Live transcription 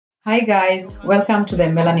Hi guys, welcome to the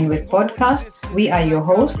Melanin Wave podcast. We are your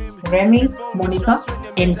hosts, Remy, Monica,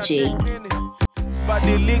 and Jane.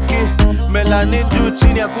 Body leaking, melanin juu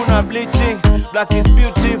chini hakuna bleaching. Black is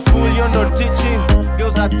beautiful, you're not teaching.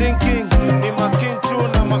 Girls are thinking, ni making tu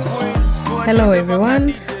na maqueen. Hello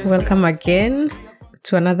everyone, welcome again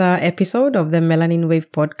to another episode of the Melanin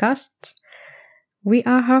Wave podcast. We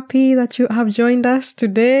are happy that you have joined us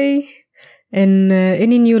today. And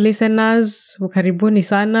any new listeners, karibuni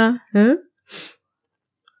sana. Huh?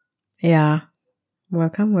 Yeah,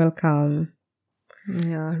 welcome.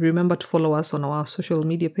 Yeah, remember to follow us on our social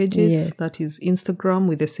media pages. Yes. That is Instagram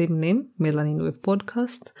with the same name, Melanin Wave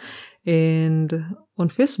Podcast. And on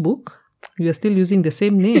Facebook, we are still using the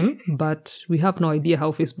same name, but we have no idea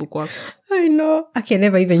how Facebook works. I know. I can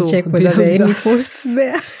never even So, check whether there are any beyond posts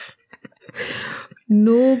there.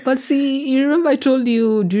 No, but see, you remember I told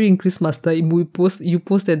you during Christmas time, you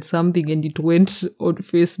posted something and it went on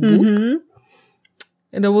Facebook. Mm-hmm.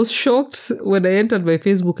 And I was shocked when I entered my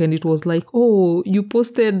Facebook and it was like, oh, you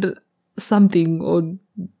posted something on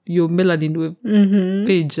your Melanin Wave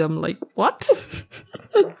page. I'm like, what?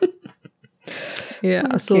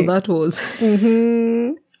 Yeah, so that was...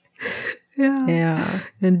 Mm-hmm. Yeah.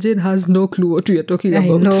 And Jane has no clue what we are talking I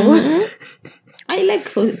about. know. I like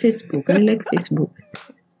Facebook.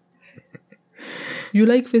 You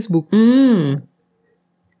like Facebook?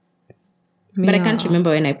 But I can't remember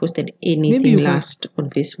when I posted Maybe anything you last on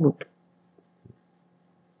Facebook.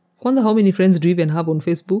 Wonder how many friends do you even have on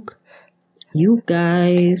Facebook? You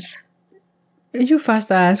guys. You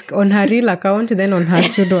first ask on her real account, then on her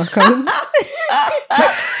pseudo account.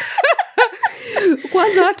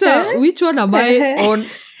 Kwanza hata, which one am I on?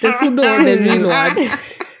 The pseudo or the real one?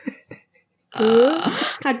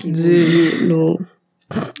 No.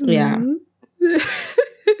 Yeah.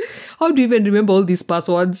 How do you even remember all these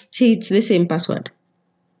passwords? It's the same password.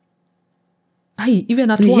 Aye,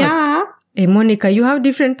 even at work. Yeah. Hey, Monica, you have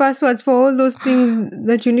different passwords for all those things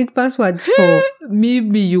that you need passwords for.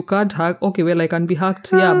 Maybe you can't hack. Okay, well, I can be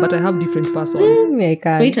hacked. Yeah, but I have different passwords. I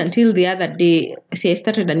can't. Wait until the other day. See, I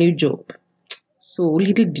started a new job. So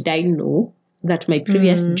little did I know that my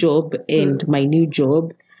previous job and my new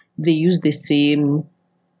job, they use the same,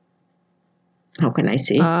 how can I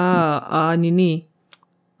say? Nini.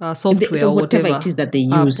 Software so or whatever whatever. it is that they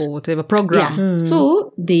App use. or whatever. Program. Yeah.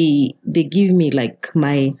 So they give me like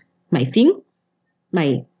my thing,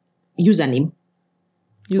 my username,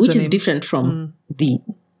 which is different from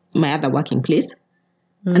my other working place.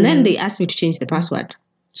 And then they asked me to change the password.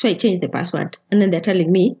 So I changed the password. And then they're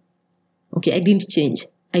telling me, okay, I didn't change.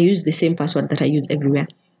 I use the same password that I use everywhere.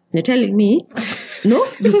 They're telling me, no,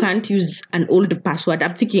 you can't use an old password.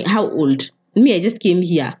 I'm thinking, how old? Me, I just came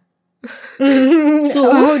here.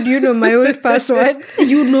 So How do you know my old password?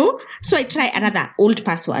 So I try another old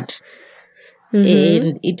password.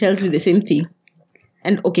 And it tells me the same thing.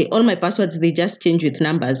 And okay, all my passwords, they just change with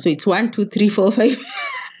numbers. So it's 1, 2, 3, 4, 5,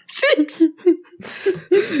 6.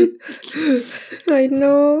 I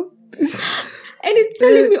know. And it's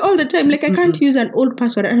telling me all the time, like I can't use an old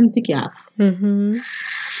password. And I'm thinking,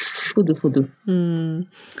 fudu.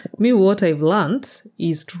 Me, what I've learned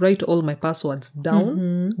is to write all my passwords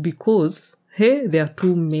down because, hey, there are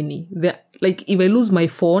too many. Like, if I lose my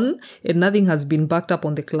phone and nothing has been backed up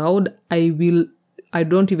on the cloud, I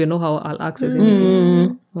don't even know how I'll access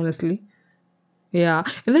anything, honestly. Yeah.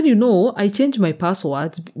 And then, I change my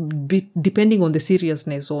passwords depending on the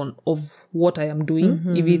seriousness of what I am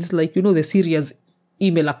doing. If it's like, the serious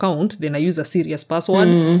email account, then I use a serious password.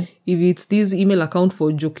 If it's this email account for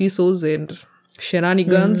jokisos and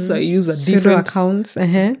shenanigans, I use a Pseudo different accounts.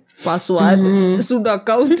 password. Pseudo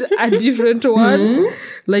account, a different one.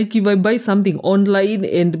 Like if I buy something online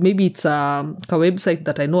and maybe it's a website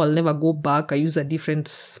that I know I'll never go back, I use a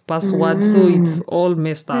different password. So it's all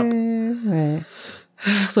messed up.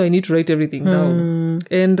 So I need to write everything down.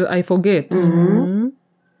 And I forget.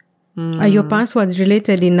 Are your passwords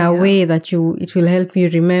related in a way that it will help you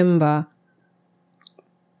remember?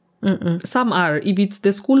 Some are. If it's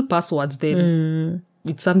the school passwords, then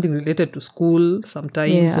it's something related to school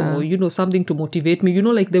sometimes, or, something to motivate me.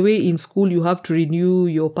 Like the way in school you have to renew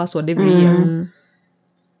your password every year.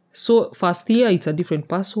 So first year, it's a different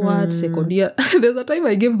password. Second year, there's a time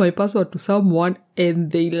I gave my password to someone and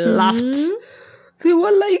they laughed. They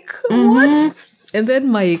were like, what? And then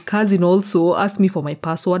my cousin also asked me for my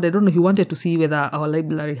password. I don't know, he wanted to see whether our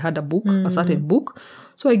library had a book, a certain book.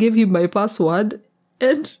 So I gave him my password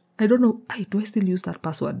and I don't know, do I still use that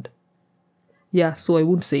password? Yeah, so I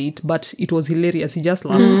won't say it, but it was hilarious. He just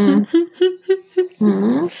laughed.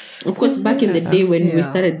 Of course, back in the day when we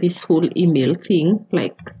started this whole email thing,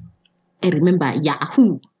 like, I remember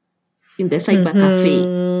Yahoo. in the cyber cafe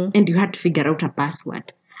and you had to figure out a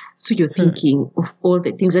password. So you're thinking of all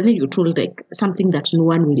the things, and then you're told like something that no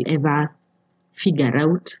one will ever figure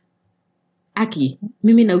out. Aki,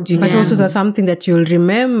 mimi na ujinga but also something that you'll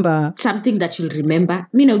remember. Something that you'll remember.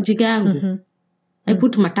 Mimi na ujinga yangu. I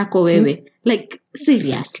put matako wewe. Like,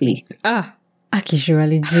 seriously. Aki,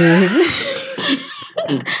 surely, Jane.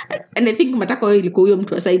 And I think matako wewe ilikuwa huyo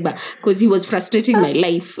mtu wa cyber because he was frustrating my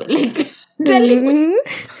life. Like, telling me.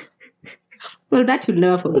 Well, that you'll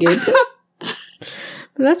never forget.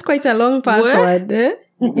 That's quite a long password. Eh?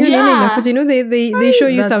 You know, they show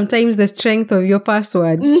you sometimes the strength of your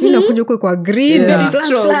password. You know, kuja kwa green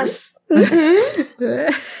plus.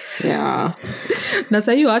 Yeah. Na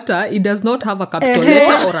sayo hata it does not have a capital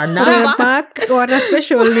letter or a number or a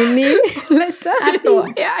special letter.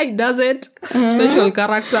 Yeah, it doesn't. Special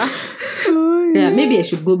character. Yeah, maybe I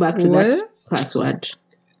should go back to that password.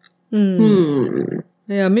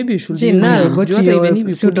 Yeah, maybe you should go to your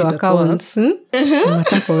pseudo accounts.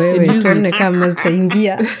 Matako wewe tuone kama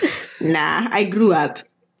zitaingia. Nah, I grew up.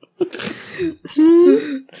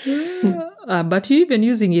 But you even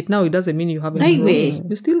using it now, it doesn't mean you haven't grown.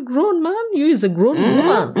 You're still grown, man. You is a grown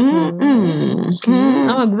woman.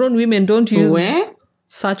 I'm a grown women don't use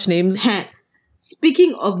such names.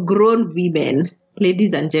 Speaking of grown women,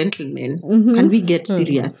 ladies and gentlemen, can we get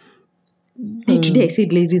serious? Today I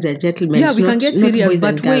said ladies and gentlemen. Yeah, we can get serious,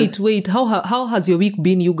 but wait. How has your week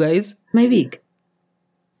been, you guys? My week?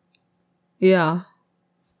 Yeah.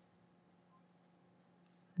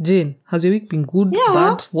 Jane, has your week been good,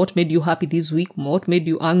 bad? What made you happy this week? What made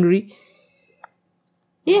you angry?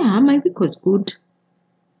 Yeah, my week was good.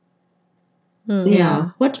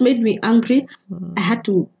 Yeah. What made me angry? I had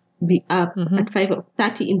to be up at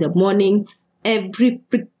 5:30 in the morning every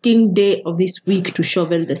freaking day of this week to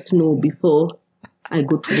shovel the snow before I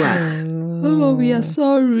go to work. Oh, we are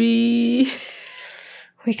sorry.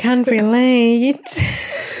 We can't relate.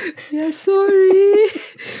 Yeah, sorry.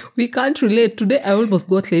 We can't relate. Today I almost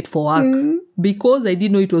got late for work because I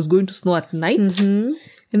didn't know it was going to snow at night.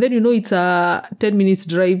 And then, it's a 10 minutes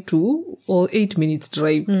drive or 8 minutes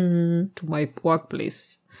drive to my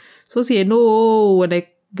workplace. So see, I know when I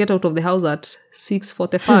get out of the house at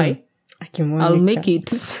 6:45, I'll make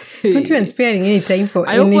it. Not even sparing any time for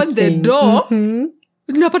anything. I open the door.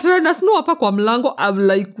 Napatana na snow hapa kwa mlango. I'm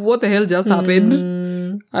like, what the hell just happened?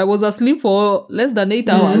 I was asleep for less than 8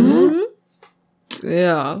 hours.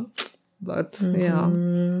 Yeah. But, yeah.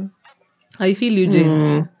 I feel you,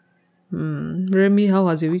 Jane. Remy, how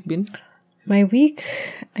has your week been? My week,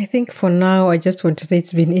 I think for now, I just want to say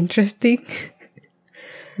it's been interesting.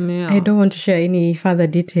 Yeah. I don't want to share any further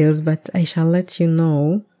details, but I shall let you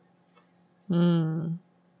know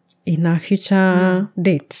in our future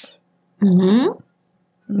dates.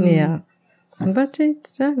 Yeah. But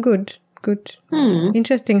it's good.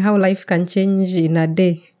 Interesting how life can change in a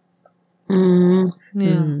day. Yeah.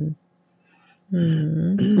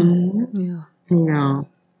 No.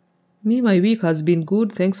 Me, my week has been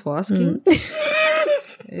good. Thanks for asking.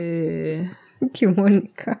 Thank you,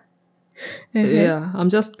 Monica. Yeah, I'm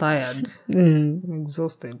just tired. I'm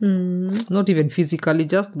exhausted. Not even physically,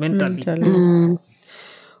 just mentally.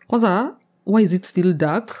 Kwanza, why is it still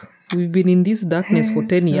dark? We've been in this darkness for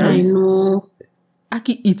 10 years. I know.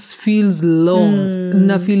 Aki, it feels long.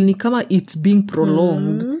 Na feel ni kama it's being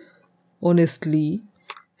prolonged. Honestly.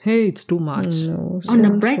 Hey, it's too much. On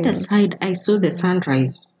the brighter side, I saw the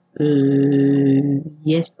sunrise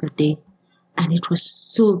yesterday. And it was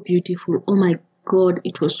so beautiful. Oh my God,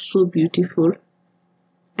 it was so beautiful.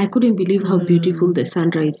 I couldn't believe how beautiful the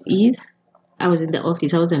sunrise is. I was in the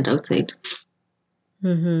office. I wasn't outside.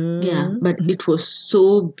 Yeah, but it was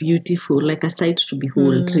so beautiful, like a sight to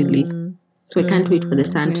behold, really. So I can't wait for the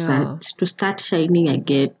sun to start shining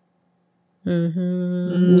again.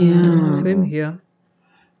 Yeah. Same here.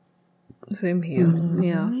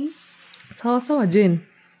 Yeah. Sawa, Jane.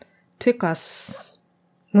 Take us.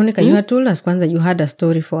 Monica, you had told us kwanza you had a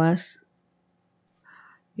story for us.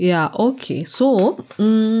 Yeah, okay. So,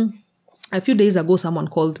 a few days ago, someone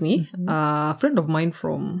called me, a friend of mine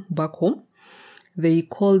from back home. They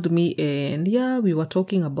called me and we were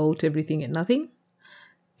talking about everything and nothing.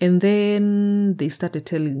 And then they started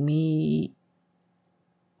telling me,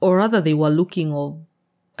 or rather they were looking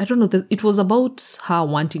I don't know, it was about her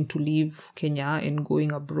wanting to leave Kenya and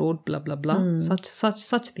going abroad, blah, blah, blah,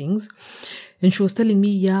 such things. And she was telling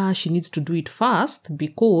me, she needs to do it fast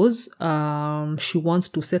because she wants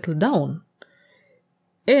to settle down.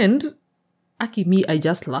 And, me, I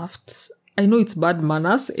just laughed. I know it's bad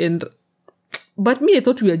manners, but me, I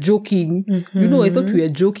thought we were joking. You know, I thought we were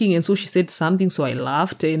joking. And so she said something. So I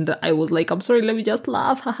laughed. And I was like, I'm sorry, let me just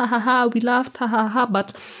laugh. Ha ha ha ha. We laughed. Ha ha ha.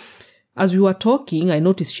 But as we were talking, I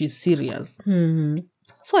noticed she's serious.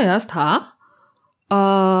 So I asked her,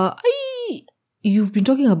 you've been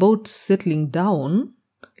talking about settling down.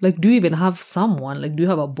 Like, do you even have someone? Like, do you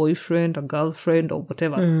have a boyfriend, a girlfriend, or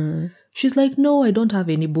whatever? She's like, no, I don't have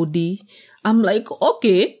anybody. I'm like,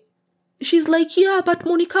 okay. She's like, yeah, but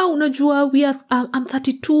Monica, unajua, I'm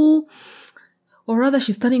 32. Or rather,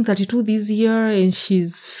 she's turning 32 this year, and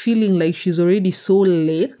she's feeling like she's already so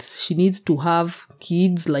late. She needs to have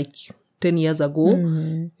kids like 10 years ago,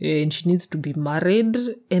 and she needs to be married.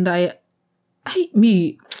 And I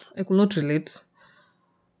could not relate.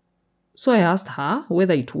 So I asked her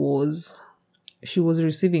whether she was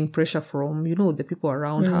receiving pressure from, the people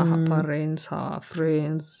around her, her parents, her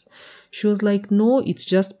friends. She was like, no, it's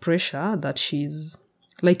just pressure that she's,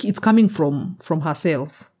 like, it's coming from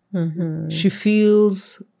herself. She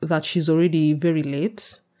feels that she's already very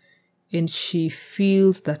late, and she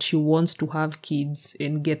feels that she wants to have kids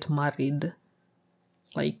and get married,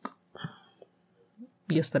 like,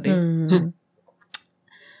 yesterday.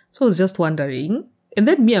 So I was just wondering. And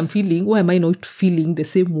then me, I'm feeling, why am I not feeling the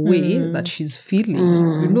same way that she's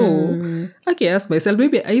feeling? Okay, I asked myself,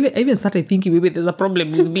 maybe I even started thinking, maybe there's a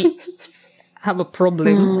problem with me. I have a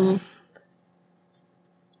problem.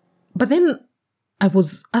 But then I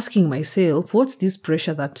was asking myself, what's this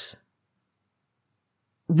pressure that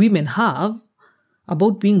women have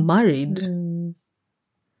about being married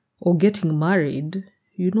or getting married,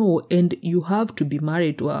 and you have to be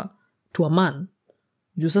married to a man.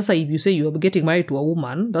 If you say you are getting married to a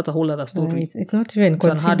woman, that's a whole other story. It's not even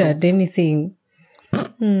considered anything.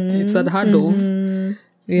 It's unheard of.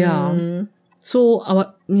 Yeah.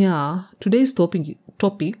 So today's topic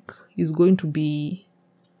is going to be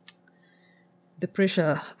the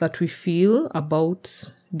pressure that we feel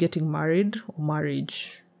about getting married or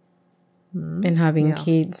marriage. And having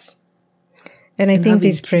kids. And I think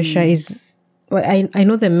this pressure is... Well, I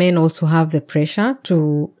know the men also have the pressure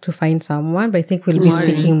to find someone, but I think we'll be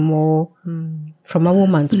speaking more from a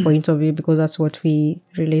woman's point of view, because that's what we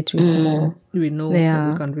relate with more. We know what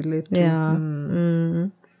we can relate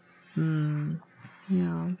to.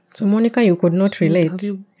 Yeah. So, Monica, you could not relate.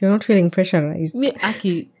 You're not feeling pressurized. Me, I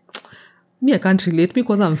can't relate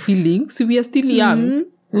because I'm feeling, see, we are still young.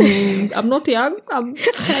 I'm not young. I'm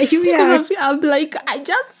like, I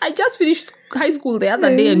just finished high school the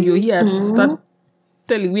other day, and you're here to start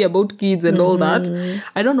telling me about kids and all that.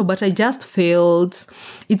 I don't know, but I just felt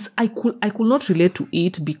I could not relate to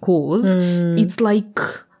it because it's like,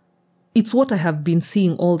 it's what I have been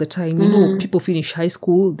seeing all the time. People finish high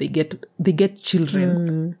school, they get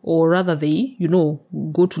children, or rather they,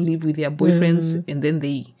 go to live with their boyfriends, and then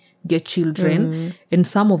they get children. And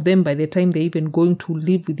some of them, by the time they're even going to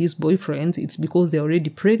live with these boyfriends, it's because they're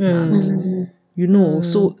already pregnant.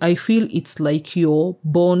 So I feel it's like you're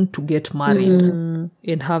born to get married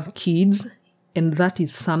and have kids, and that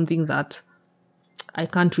is something that I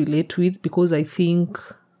can't relate with, because I think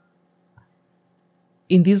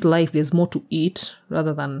in this life there's more to it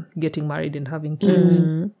rather than getting married and having kids.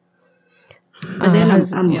 But then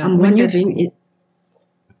I'm wondering,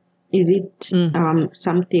 is it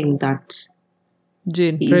something that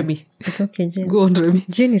Jane, Remy? It's okay, Jane. Go on, Remy.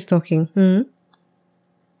 Jane is talking.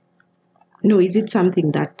 No, is it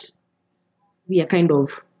something that we are kind of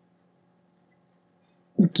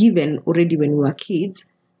given already when we were kids?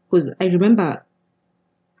 Because I remember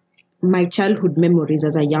my childhood memories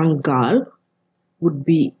as a young girl would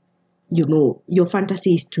be, your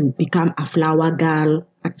fantasy is to become a flower girl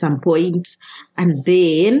at some point, and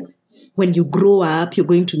then when you grow up, you're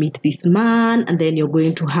going to meet this man, and then you're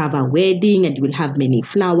going to have a wedding, and you will have many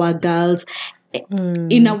flower girls.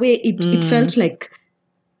 In a way, it felt like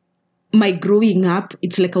my growing up,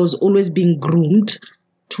 it's like I was always being groomed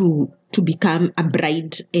to become a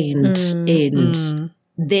bride and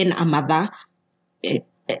then a mother.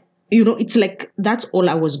 It's like that's all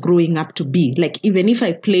I was growing up to be. Like, even if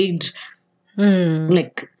I played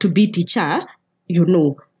like to be teacher,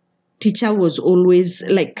 teacher was always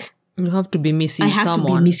like, you have to be Mrs. I have to be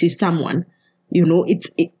Mrs. Someone.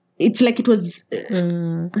 It's like it was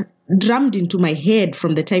drummed into my head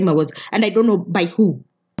from the time I was, and I don't know by who.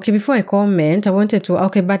 Okay, before I comment, I wanted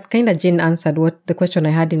to, but kind of Jane answered what the question I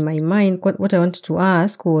had in my mind. What I wanted to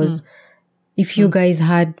ask was, if you guys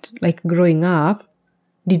had, like, growing up,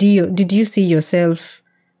 did you see yourself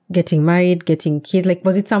getting married, getting kids? Like,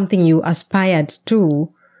 was it something you aspired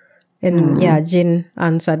to? And Jane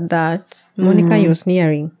answered that. Monica, you're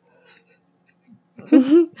sneering.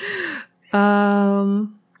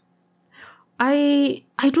 I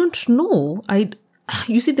don't know.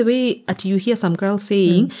 You see the way you hear some girls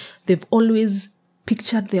saying they've always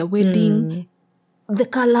pictured their wedding, the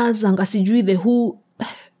colors, and asijui the who.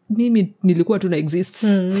 Mimi nilikuwa tuna exist.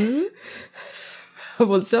 I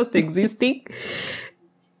was just existing.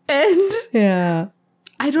 And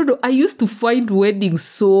I don't know. I used to find weddings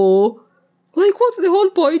so like, what's the whole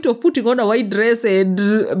point of putting on a white dress and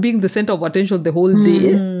being the center of attention the whole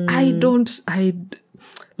day? I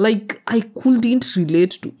couldn't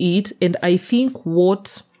relate to it. And I think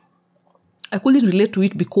I couldn't relate to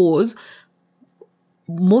it because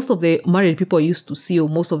most of the married people I used to see, or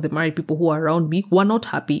most of the married people who are around me, were not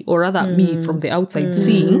happy. Or rather, me from the outside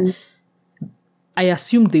seeing, I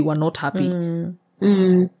assumed they were not happy.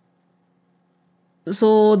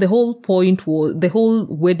 So the whole point was, the whole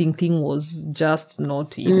wedding thing was just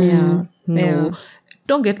not it. No.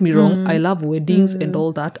 Don't get me wrong, I love weddings and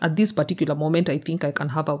all that. At this particular moment, I think I can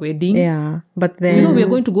have a wedding. Yeah. But then... we are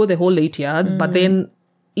going to go the whole 8 years, but then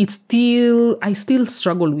I still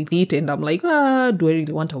struggle with it. And I'm like, do I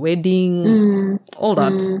really want a wedding? All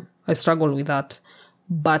that. I struggle with that.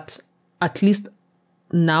 But at least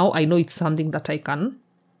now I know it's something that I can.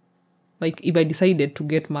 Like, if I decided to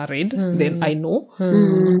get married, then I know.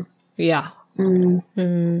 Yeah.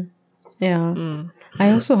 Yeah.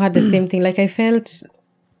 I also had the same thing. Like, I felt,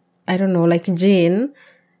 I don't know, like Jane,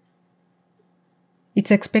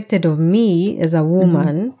 it's expected of me as a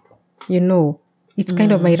woman, it's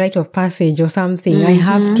kind of my rite of passage or something. I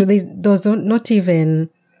have to, there's not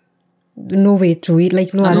even no way to it,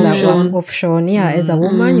 like no other option. Yeah, as a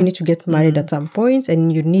woman, you need to get married at some point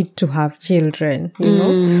and you need to have children,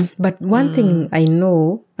 But one thing I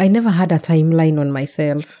know, I never had a timeline on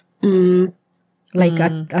myself. Like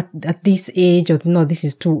at this age, or no, this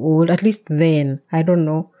is too old. At least then, I don't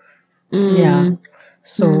know. Yeah.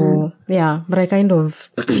 So, yeah, but I kind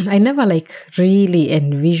of, I never like really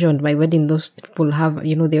envisioned my wedding. Those people have,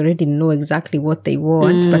 they already know exactly what they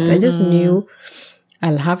want, but I just knew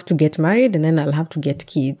I'll have to get married and then I'll have to get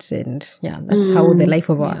kids. And yeah, that's how the life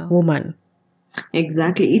of a woman.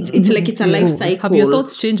 Exactly. It's like it's a life cycle. Have your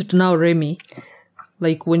thoughts changed now, Remy?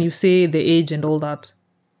 Like when you say the age and all that?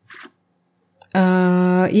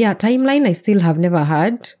 Yeah, timeline I still have never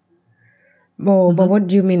had. Oh, but what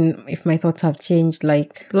do you mean if my thoughts have changed?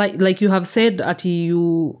 Like you have said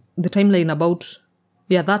the timeline about,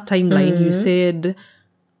 that timeline, you said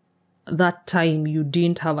that time you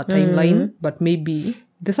didn't have a timeline, but maybe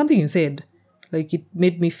there's something you said. Like it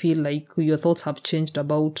made me feel like your thoughts have changed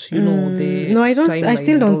about, the No, I don't. I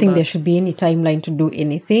still don't think there should be any timeline to do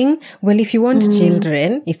anything. Well, if you want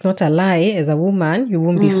children, it's not a lie. As a woman, you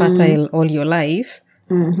won't be fertile all your life.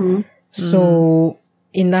 So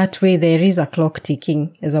in that way, there is a clock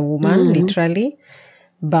ticking as a woman, literally.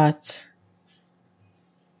 But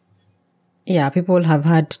yeah, people have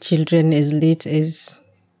had children as late as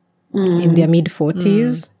in their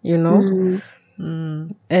mid-40s,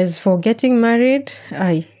 As for getting married,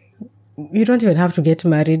 you don't even have to get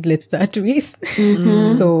married, let's start with.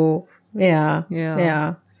 So, yeah.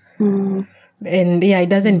 And it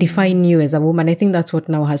doesn't define you as a woman. I think that's what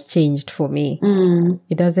now has changed for me.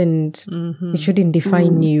 It doesn't, it shouldn't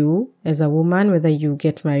define you as a woman, whether you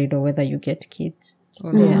get married or whether you get kids.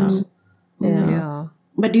 Yeah.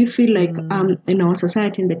 But do you feel like, in our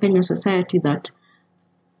society, in the Kenyan society, that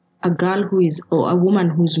a girl or a woman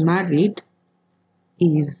who's married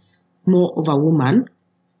is more of a woman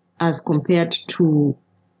as compared to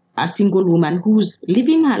a single woman who's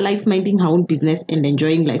living her life, minding her own business and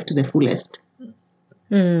enjoying life to the fullest?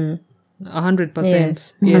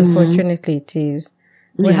 100%. Yes. Unfortunately, it is.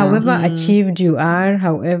 Well, however achieved you are,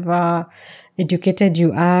 however educated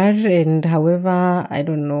you are, and however, I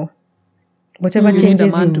don't know, whatever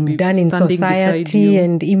changes you've done in society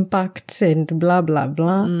and impact and blah, blah,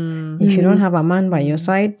 blah. If you don't have a man by your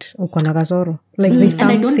side, uko na kasoro. Like there's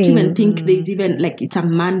something. And I don't even think there's even like it's a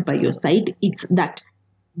man by your side. It's that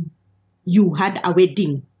you had a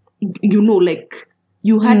wedding. Like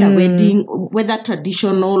you had a wedding, whether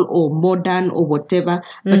traditional or modern or whatever,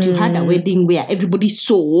 but you had a wedding where everybody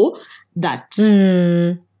saw that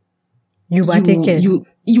you were taken. You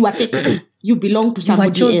were taken. You belong to somebody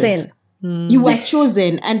else. You were chosen. Else. You were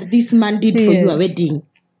chosen, and this man did for you a wedding.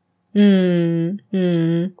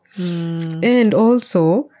 And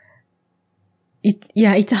also,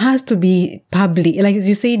 it has to be public. Like as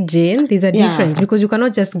you say, Jane, there's a difference because you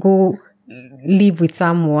cannot just go live with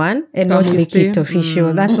someone and not make it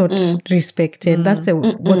official. That's not respected. That's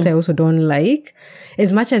what I also don't like.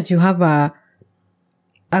 As much as you have a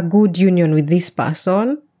good union with this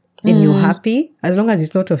person and you're happy, as long as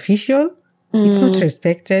it's not official, it's not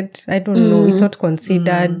respected. I don't know. It's not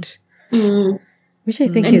considered. Which I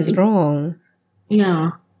think is wrong.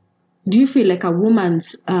 Yeah. Do you feel like a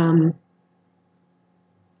woman's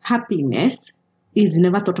happiness is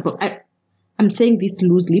never thought about? I'm saying this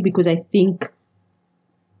loosely because I think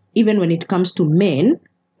even when it comes to men,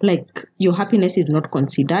 like your happiness is not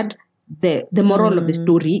considered. The moral of the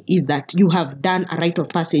story is that you have done a rite of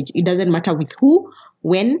passage. It doesn't matter with who,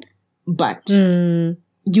 when, but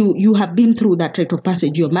you have been through that rite of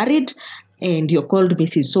passage. You're married and you're called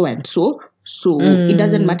Mrs. So-and-so. So it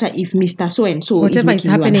doesn't matter if Mr. So-and-so whatever is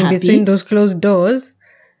happening between those closed doors,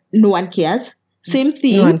 no one cares. Same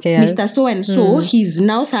thing, no one cares. Mr. So-and-so, he's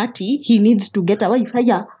now 30. He needs to get a wife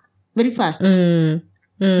very fast. You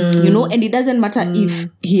know, and it doesn't matter if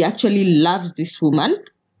he actually loves this woman,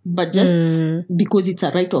 but just because it's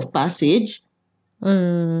a rite of passage,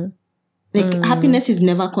 like happiness is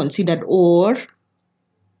never considered. Or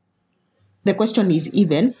the question is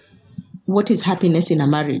even, what is happiness in a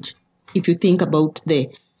marriage? If you think about the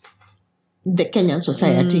Kenyan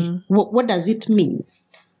society, what does it mean?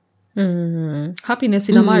 Happiness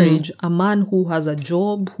in a marriage, a man who has a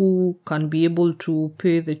job, who can be able to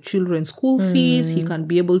pay the children's school fees, he can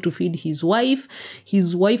be able to feed his wife.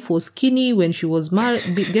 His wife was skinny when she was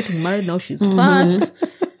getting married, now she's fat.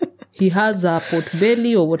 He has a pot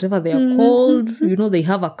belly or whatever they are called. You know, they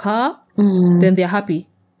have a car, then they're happy.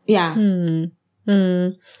 Yeah.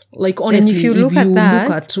 Like, honestly, and if you look at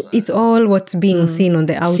that, it's all what's being seen on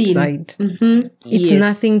the outside. It's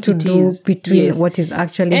nothing to do between what is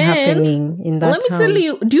actually happening in that Let me tell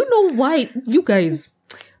you, do you know why, you guys,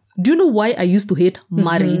 do you know why I used to hate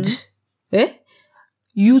marriage?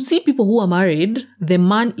 You see people who are married, the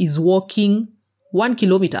man is walking 1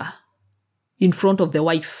 kilometer in front of the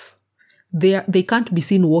wife. They can't be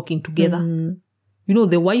seen walking together. You know,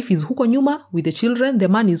 the wife is huko nyuma with the children, the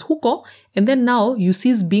man is huko, and then now you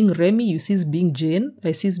cease being Remy, you cease being Jane,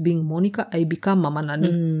 I cease being Monica, I become Mama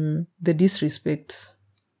Nani. The disrespect.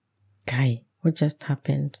 Guy, what just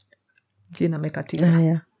happened? Jane amekatika.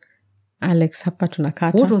 Yeah. Alex, hapa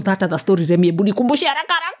tunakata. What was that other story, Remy? Ebu nikumbushie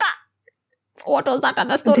haraka. What was that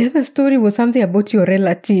other story? The other story was something about your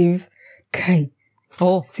relative. Guy.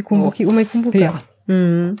 Sikumbuki. Umekumbuka? Yeah.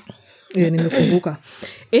 Nimekumbuka.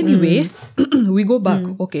 Anyway, we go back.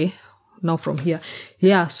 Okay, now from here.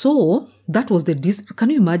 Yeah, so that was can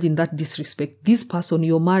you imagine that disrespect? This person,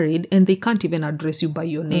 you're married and they can't even address you by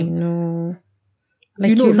your name. No. Like,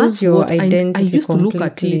 you know, that's your identity. I used completely. to look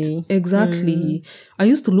at it. Exactly. I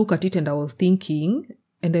used to look at it and I was thinking,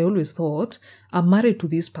 and I always thought, I'm married to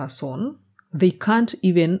this person. They can't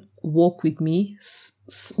even walk with me.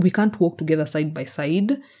 We can't walk together side by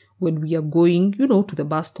side when we are going, you know, to the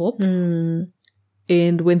bus stop.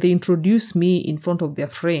 And when they introduce me in front of their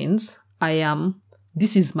friends,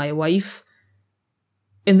 this is my wife.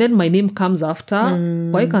 And then my name comes after.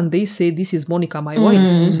 Why can't they say, this is Monica, my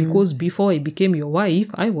wife? Because before I became your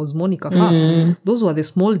wife, I was Monica first. Those were the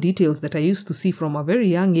small details that I used to see from a very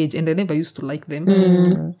young age, and I never used to like them.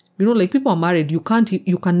 You know, like, people are married, you can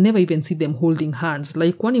never even see them holding hands.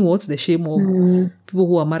 Like, kwani, what's the shame of people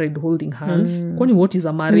who are married holding hands? Kwani, what is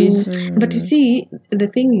a marriage? But you see, the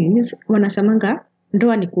thing is, wanasamanga,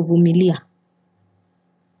 ndoa ni kuvumilia.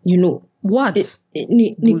 You know. What? It's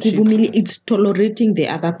tolerating the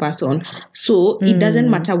other person. So it doesn't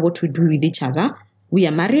matter what we do with each other. We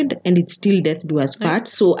are married and it's still death do us part.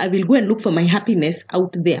 So I will go and look for my happiness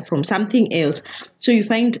out there from something else. So you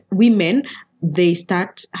find women, they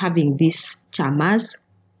start having these chamas,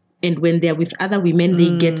 and when they're with other women,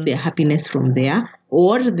 they get their happiness from there,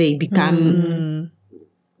 or they become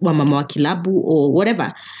wamama wa kilabu or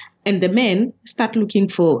whatever. And the men start looking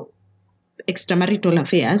for extramarital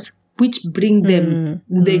affairs, which bring them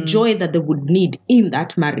the joy that they would need in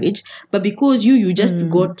that marriage. But because you just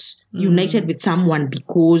got united with someone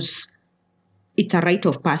because it's a rite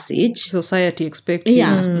of passage. Society expects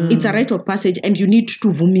it's a rite of passage, and you need to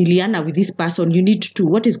vumiliana with this person. You need to,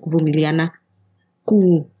 what is vumiliana?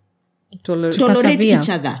 Tolerate each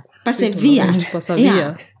other. Persevere.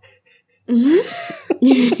 Yeah.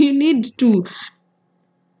 You need to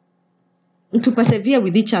persevere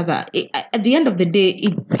with each other. At the end of the day,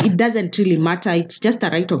 it doesn't really matter. It's just a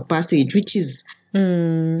rite of passage, which is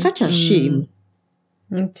such a shame.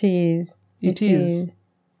 It is. It is.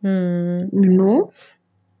 You know?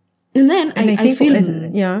 And then I feel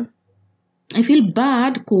I feel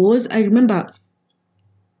bad because I remember,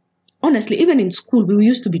 honestly, even in school, we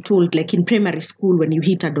used to be told, like in primary school, when you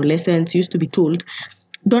hit adolescence, you used to be told,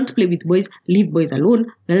 don't play with boys, leave boys alone.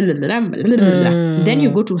 Blah, blah, blah, blah, blah, blah. Then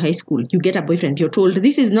you go to high school, you get a boyfriend. You're told,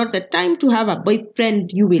 this is not the time to have a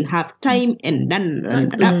boyfriend. You will have time, and then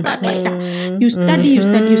you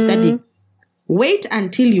study. Wait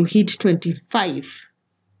until you hit 25.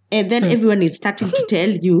 And then everyone is starting to tell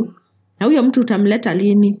you, na huyo mtu utamleta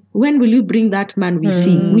lini? When will you bring that man we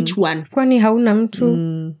see? Which one? Kwani hauna mtu?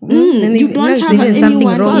 You don't have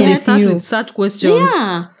anyone wrong yet. with you. With such questions.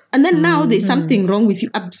 Yeah. And then now there's something wrong with you,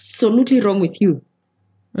 absolutely wrong with you.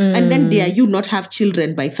 And then dare you not have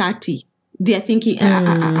children by 30? They are thinking,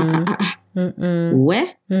 where?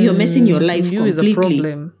 You're messing your life You is a completely.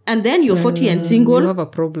 problem. And then you're 40 and single. You have a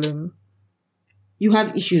problem. You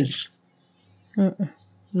have issues.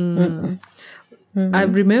 I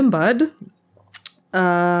remembered,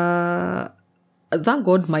 thank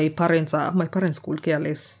God my parents could care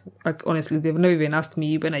less. Like, honestly, they've never even asked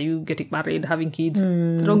me, when are you getting married, having kids?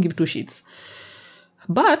 They don't give two shits.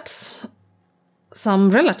 But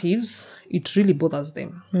some relatives, it really bothers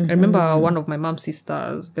them. I remember one of my mom's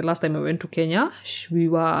sisters, the last time I went to Kenya, we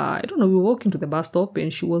were walking to the bus stop,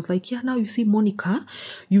 and she was like, yeah, now you see, Monica,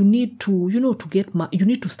 you need to, you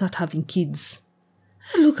need to start having kids.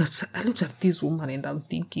 I looked at this woman and I'm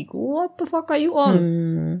thinking, what the fuck are you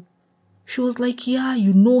on? She was like, yeah,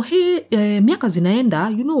 hey, miaka zinaenda,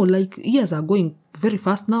 like years are going very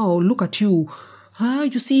fast now. Look at you.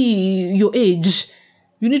 You see your age.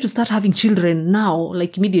 You need to start having children now,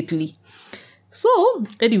 like immediately. So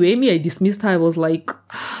anyway, I dismissed her. I was like,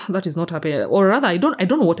 that is not happening. Or rather, I don't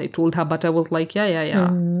know what I told her, but I was like,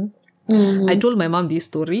 yeah. I told my mom this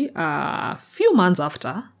story a few months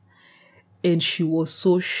after. And she was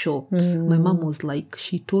so shocked. My mom was like,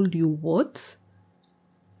 she told you what?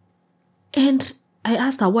 And I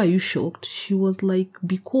asked her, why are you shocked? She was like,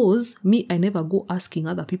 because I never go asking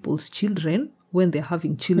other people's children when they're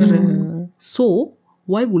having children. So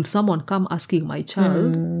why would someone come asking my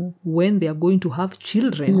child when they're going to have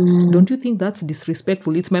children? Don't you think that's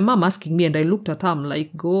disrespectful? It's my mom asking me, and I looked at her, I'm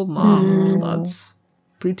like, go, mom, that's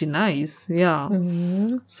pretty nice. Yeah.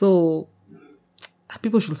 So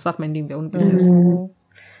people should start minding their own business.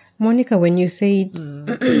 Monica, when you said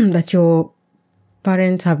that your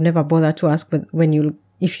parents have never bothered to ask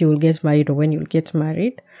if you will get married or when you'll get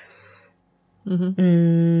married.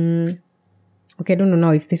 Okay, I don't know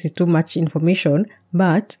now if this is too much information,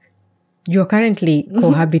 but you're currently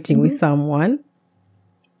cohabiting with someone.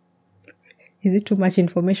 Is it too much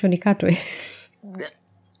information, Ikatwe?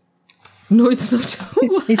 No, it's not.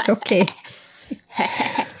 It's okay.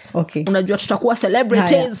 Okay. Unajua tutakuwa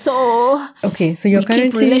celebrities, so okay, so you're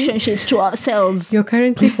currently keep relationships to ourselves. You're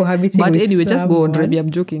currently cohabiting but with anyway, someone. just go on, Remy, I'm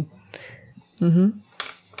joking. And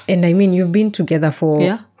I mean, you've been together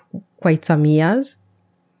for quite some years.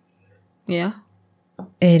 Yeah.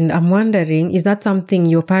 And I'm wondering, is that something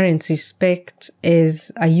your parents respect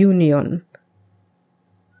as a union?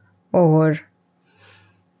 Or?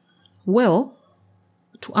 Well,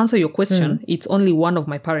 to answer your question, it's only one of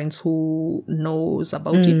my parents who knows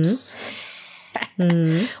about it.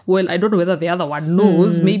 Well, I don't know whether the other one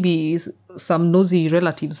knows. Maybe some nosy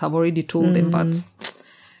relatives have already told them, but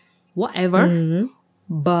whatever.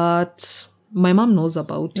 But my mom knows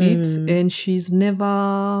about it, and she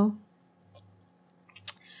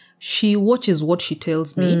watches what she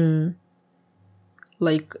tells me.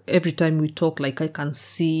 Like every time we talk, like I can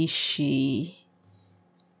see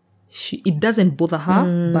it doesn't bother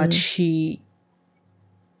her, but she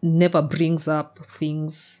never brings up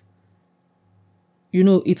things.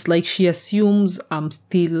 It's like she assumes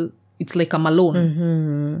it's like I'm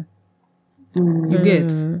alone. You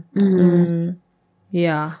get?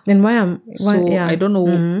 Yeah. And I don't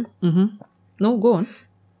know. No, go on.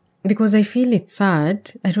 Because I feel it's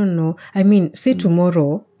sad. I don't know. I mean, say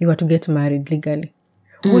tomorrow you were to get married legally.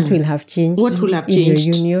 What will have changed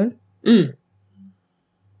in your union?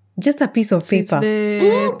 Just a piece of paper. It's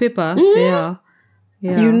the paper. Yeah.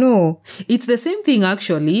 It's the same thing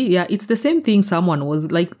actually. Yeah, it's the same thing. Someone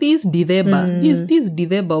was like, this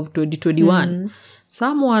December of 2021.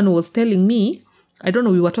 Someone was telling me, I don't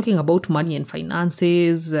know, we were talking about money and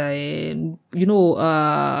finances and, what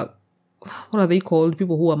are they called?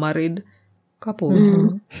 People who are married?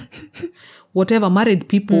 Couples. Whatever, married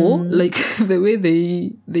people, like the way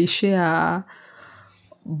they share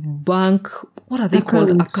bank, what are they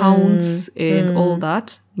called? Accounts and all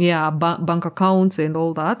that. Yeah, bank accounts and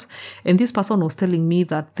all that. And this person was telling me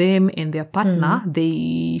that them and their partner,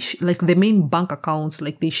 they like the main bank accounts,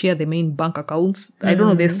 like they share the main bank accounts. I don't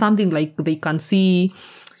know, there's something like they can see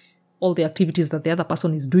all the activities that the other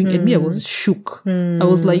person is doing. And me, I was shook. I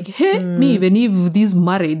was like, hey, me, even if this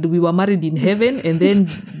married, we were married in heaven and then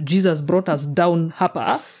Jesus brought us down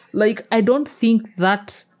hapa. Like, I don't think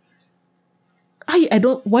that,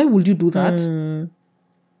 why would you do that?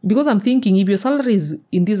 Because I'm thinking if your salary is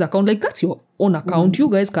in this account, like that's your own account. You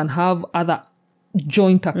guys can have other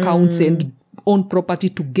joint accounts and own property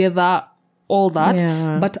together, all that.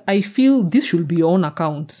 Yeah. But I feel this should be your own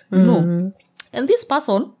account, you know. And this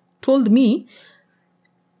person told me,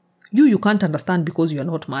 you can't understand because you're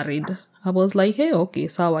not married. I was like, hey, okay,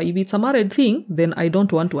 sawa. If it's a married thing, then I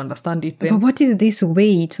don't want to understand it then. But what is this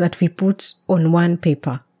weight that we put on one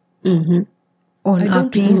paper? On a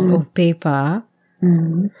piece of paper?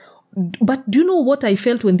 But do you know what I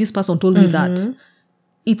felt when this person told me that?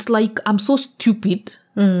 It's like I'm so stupid.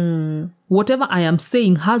 Whatever I am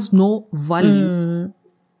saying has no value.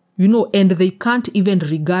 You know, and they can't even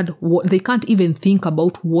they can't even think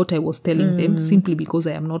about what I was telling them simply because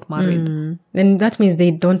I am not married. And that means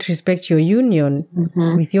they don't respect your union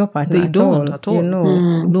with your partner. They don't at all. You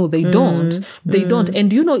know? No, they don't. They don't.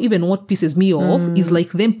 And you know, even what pisses me off is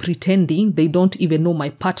like them pretending they don't even know my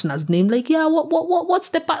partner's name. Like, yeah,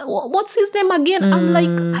 what's his name again? I'm like,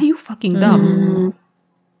 are you fucking dumb?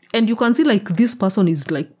 And you can see like this person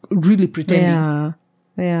is like really pretending.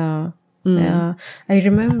 Yeah. I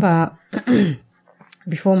remember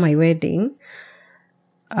before my wedding,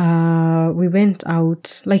 we went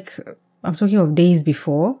out, like I'm talking of days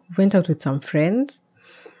before, we went out with some friends,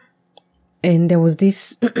 and there was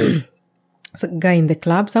this guy in the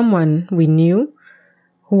club, someone we knew,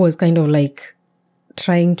 who was kind of like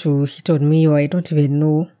trying to hit on me, or I don't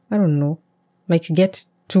know, like get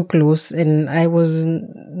too close, and I was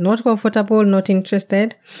not comfortable, not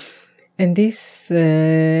interested. And this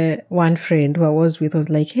one friend who I was with was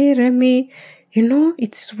like, hey, Remy, you know,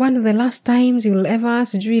 it's one of the last times you'll ever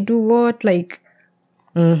do what? Like,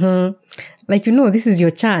 like, you know, this is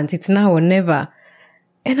your chance. It's now or never.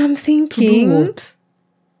 And I'm thinking, what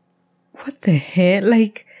the hell?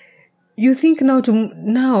 Like, you think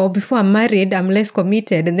now before I'm married, I'm less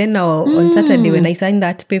committed. And then now on Saturday when I sign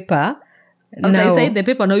that paper, after I sign the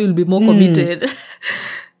paper, now you'll be more committed.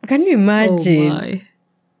 Can you imagine? Oh my.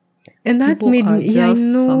 And that People made me, I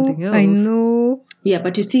know. Yeah,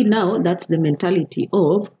 but you see now, that's the mentality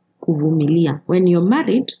of kuvumilia. When you're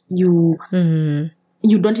married, you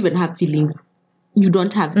don't even have feelings. You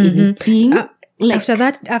don't have anything. Like,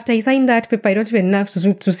 after I sign that paper, I don't even have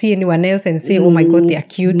to see anyone else and say, oh my God, they are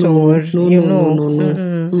cute, No.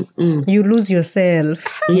 You lose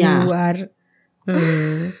yourself. Yeah. You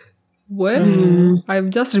are... Well, I've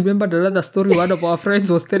just remembered another story one of our friends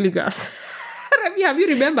was telling us. Remy, have you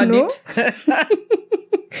remembered it?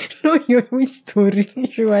 No, which story,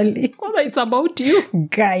 surely? Well, it's about you.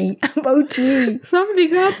 Guy, about me.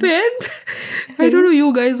 Something happened. I don't know,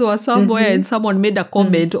 you guys were somewhere and someone made a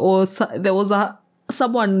comment or there was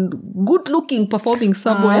someone good looking performing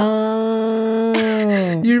somewhere.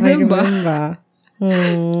 You remember? I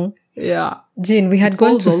remember. Yeah. Jane, we had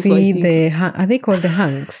gone to see are they called the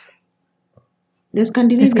Hanks? The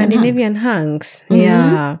Scandinavian Hanks.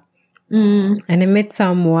 Yeah. And I met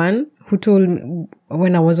someone who told me,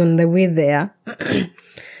 when I was on the way there,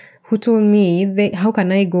 who told me, how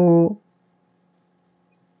can I go?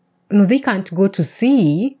 No, they can't go to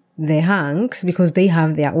see the Hanks because they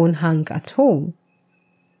have their own Hank at home.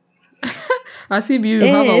 As if you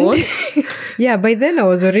have a what? Yeah, by then I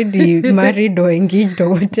was already married or engaged or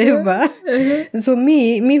whatever. So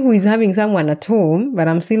me who is having someone at home, but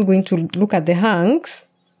I'm still going to look at the Hanks.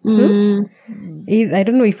 I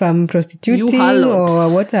don't know if I'm prostituting or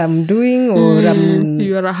what I'm doing or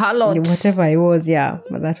you're a harlot. Whatever I was, yeah.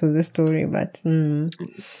 But that was the story. But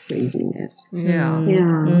craziness. Yeah.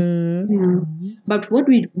 But what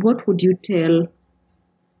would you tell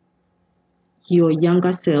your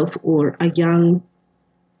younger self or a young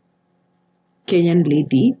Kenyan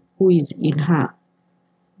lady who is in her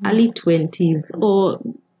early 20s or,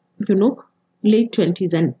 you know, late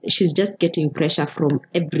 20s and she's just getting pressure from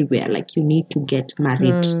everywhere, like you need to get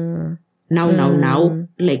married now,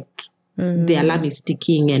 like the alarm is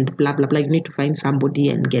ticking and blah blah blah, you need to find somebody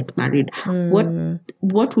and get married.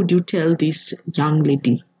 What would you tell this young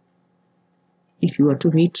lady if you were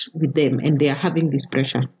to meet with them and they are having this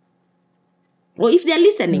pressure, or if they're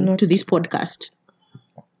listening to this podcast?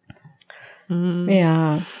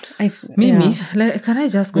 Yeah. Mimi, can I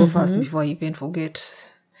just go first before I even forget?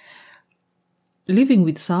 Living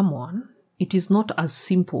with someone, it is not as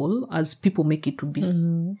simple as people make it to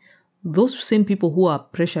be. Those same people who are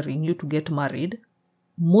pressuring you to get married,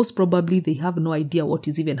 most probably they have no idea what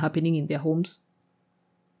is even happening in their homes.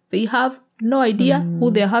 They have no idea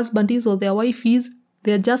who their husband is or their wife is.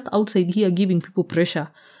 They're just outside here giving people pressure.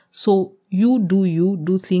 So you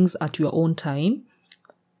do things at your own time.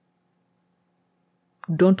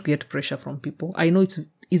 Don't get pressure from people. I know it's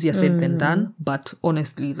easier said than done, but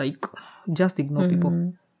honestly, like, just ignore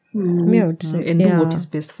people. And do what is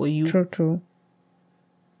best for you. True.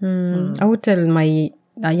 I would tell my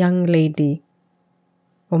a young lady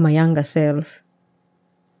or my younger self,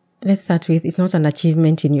 let's start with, it's not an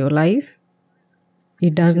achievement in your life.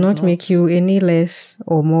 It does not make you any less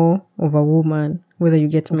or more of a woman, whether you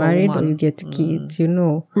get married or you get kids, you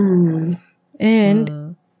know.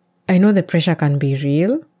 And I know the pressure can be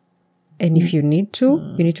real. And if you need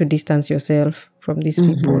to distance yourself from these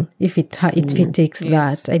people. If it takes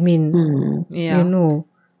that. I mean, you know,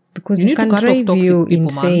 because it can drive you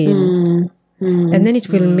insane. And then it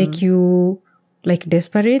will make you like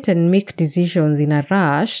desperate and make decisions in a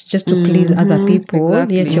rush just to please other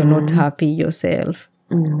people, yet you're not happy yourself.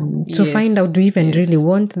 So find out, do you even really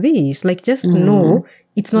want this? Like just know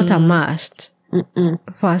it's not a must,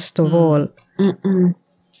 first of all.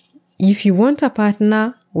 If you want a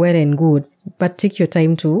partner, well and good, but take your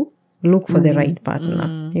time to look for the right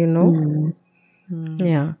partner, you know?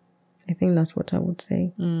 Yeah, I think that's what I would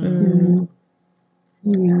say.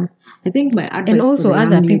 Yeah, I think my advice. And also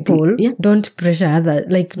other people, don't pressure other,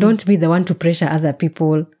 like don't be the one to pressure other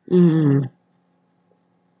people.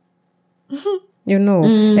 You know,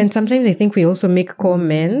 and sometimes I think we also make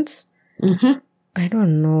comments. I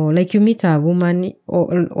don't know, like you meet a woman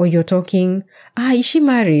or you're talking, is she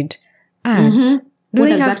married? Do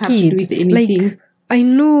they have kids? Like, I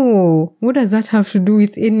know. What does that have to do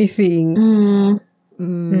with anything?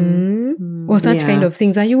 Or such kind of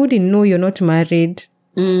things. You wouldn't know you're not married.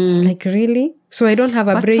 Like, really? So I don't have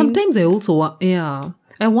a brain. Sometimes I also,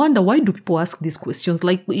 I wonder, why do people ask these questions?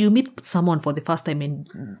 Like, you meet someone for the first time and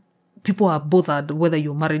people are bothered whether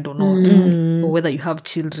you're married or not, or whether you have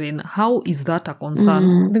children. How is that a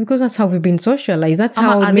concern? Because that's how we've been socialized. That's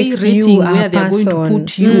how it makes you a where person. They're going to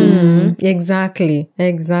put you. Exactly.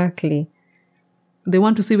 They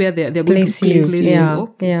want to see where they're going to place you.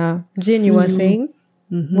 Yeah. Jane, you were saying,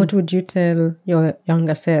 what would you tell your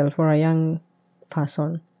younger self or a young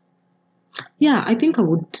person? Yeah, I think I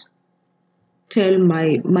would tell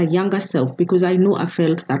my younger self, because I know I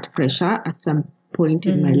felt that pressure at some point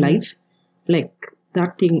in my life, like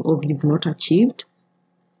that thing of you've not achieved.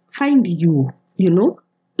 Find you know,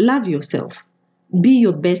 love yourself, be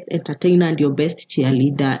your best entertainer and your best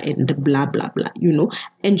cheerleader and blah blah blah, you know,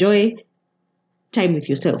 enjoy time with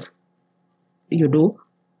yourself, you know,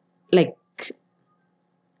 like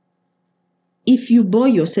if you bore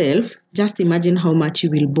yourself, just imagine how much you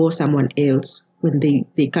will bore someone else when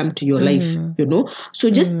they come to your life, you know. So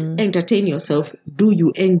just entertain yourself,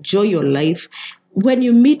 enjoy your life. When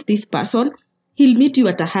you meet this person, he'll meet you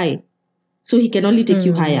at a high. So he can only take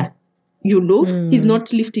you higher. You know, he's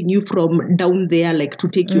not lifting you from down there, like to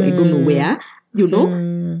take you, I don't know where, you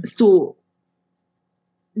know. So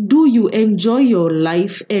do you enjoy your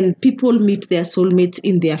life? And people meet their soulmates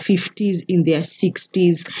in their 50s, in their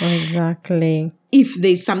 60s. Exactly. If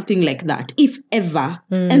there's something like that, if ever.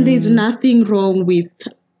 And there's nothing wrong with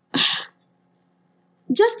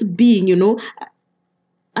just being, you know.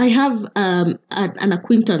 I have an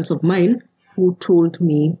acquaintance of mine who told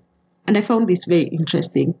me, and I found this very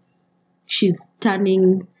interesting. She's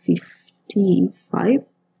turning 55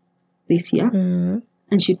 this year.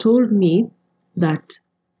 And she told me that,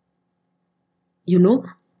 you know,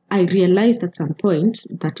 I realized at some point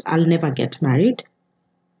that I'll never get married.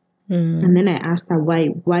 And then I asked her, why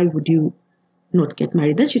would you not get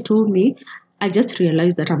married? Then she told me, I just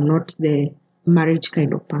realized that I'm not the marriage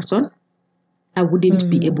kind of person. I wouldn't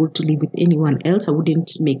be able to live with anyone else. I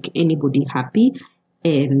wouldn't make anybody happy.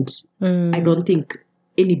 And I don't think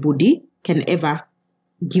anybody can ever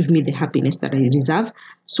give me the happiness that I deserve.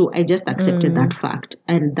 So I just accepted that fact.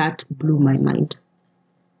 And that blew my mind.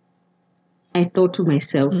 I thought to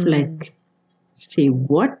myself, like, say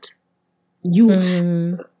what?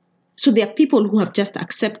 So there are people who have just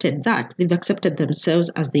accepted that. They've accepted themselves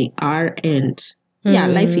as they are. And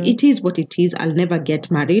life, it is what it is. I'll never get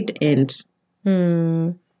married. And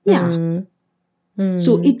so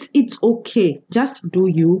it's okay. Just do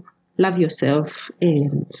you, love yourself,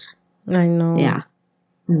 and I know. Yeah.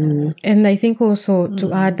 And I think also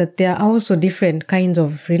to add that there are also different kinds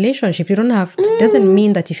of relationships. You don't have, doesn't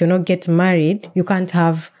mean that if you're not get married, you can't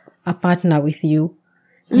have a partner with you.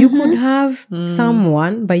 You could have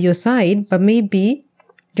someone by your side, but maybe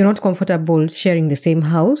you're not comfortable sharing the same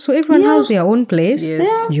house. So everyone has their own place.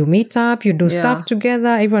 Yes. You meet up, you do stuff together.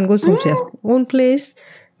 Everyone goes to their own place.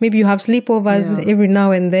 Maybe you have sleepovers every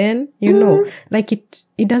now and then. You know, like it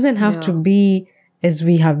doesn't have to be as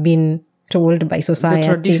we have been told by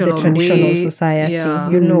society, the traditional society.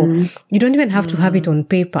 You know, you don't even have to have it on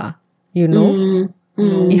paper. You know,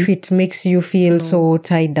 if it makes you feel so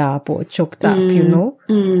tied up or choked up, you know,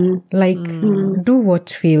 like do what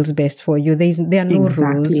feels best for you. There are no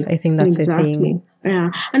rules. I think that's the thing.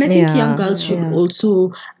 Yeah. And I think young girls should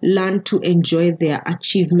also learn to enjoy their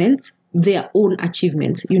achievements, their own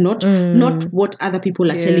achievements. Not what other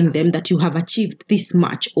people are telling them that you have achieved this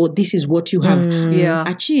much or this is what you have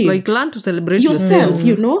achieved. Like learn to celebrate yourself.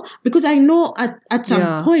 Because I know at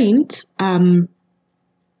some point, my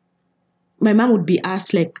mom would be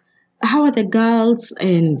asked like, how are the girls?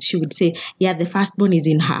 And she would say, yeah, the firstborn is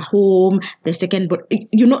in her home, the secondborn,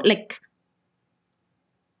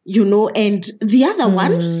 and the other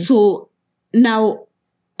one. So now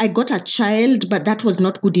I got a child, but that was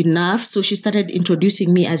not good enough. So she started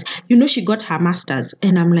introducing me as, she got her master's.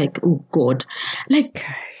 And I'm like, oh God, like,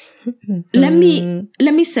 let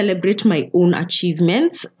me celebrate my own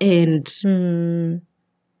achievements, and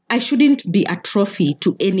I shouldn't be a trophy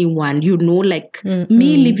to anyone,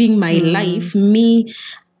 me living my life, me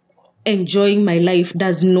enjoying my life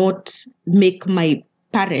does not make my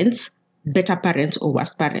parents better parents or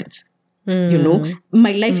worse parents.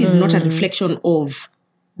 My life is not a reflection of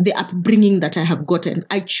the upbringing that I have gotten.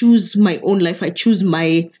 I choose my own life. I choose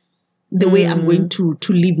the way I'm going to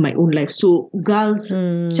live my own life. So girls,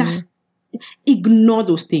 just ignore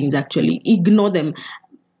those things, actually. Ignore them.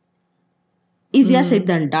 Easier said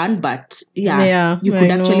than done, but you could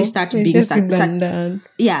actually start being sarcastic.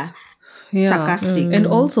 And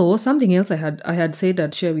also something else I had said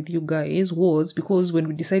I'd share with you guys was, because when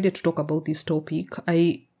we decided to talk about this topic,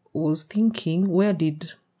 I was thinking, where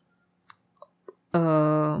did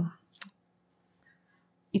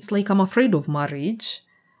it's like I'm afraid of marriage,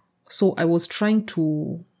 so I was trying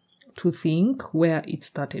to think where it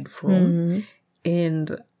started from.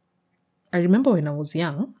 And I remember when I was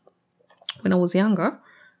younger,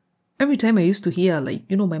 every time I used to hear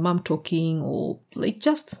my mom talking, or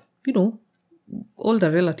just older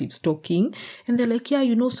relatives talking, and they're like,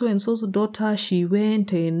 so-and-so's daughter, she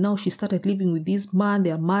went and now she started living with this man,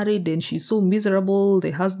 they are married and she's so miserable,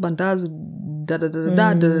 the husband does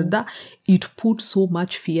da. It put so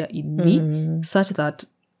much fear in me, such that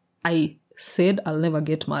I said I'll never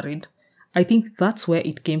get married. I think that's where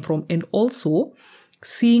it came from. And also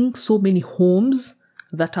seeing so many homes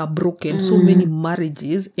that are broken, so many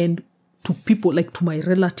marriages, and to people, to my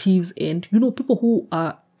relatives, and people who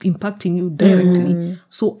are impacting you directly.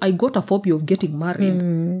 So I got a phobia of getting married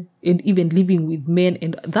and even living with men,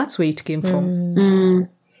 and that's where it came from.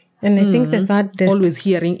 And I think the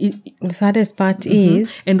saddest part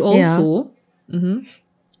is, and also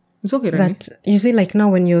it's okay, that you see, now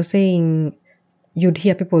when you're saying, you'd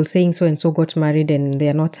hear people saying so and so got married and they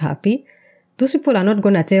are not happy. Those people are not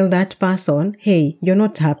going to tell that person, hey, you're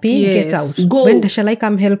not happy, get out. Go. When shall I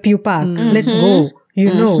come help you pack? Let's go.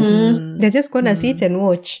 They're just going to sit and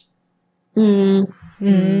watch. But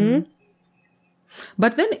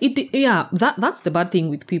then that's the bad thing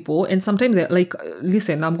with people. And sometimes they're like,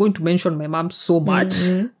 listen, I'm going to mention my mom so much.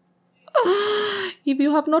 If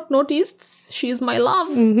you have not noticed, she is my love.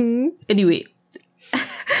 Anyway,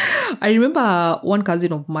 I remember one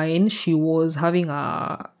cousin of mine, she was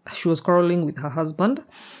quarreling with her husband,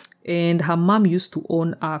 and her mom used to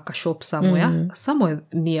own a shop somewhere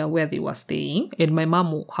near where they were staying, and my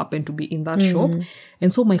mom happened to be in that shop.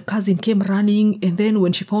 And so my cousin came running, and then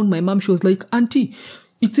when she found my mom, she was like, Auntie,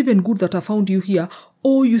 it's even good that I found you here.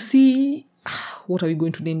 Oh, you see, what are we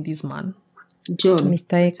going to name this man? John.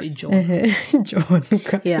 Mr. X. John.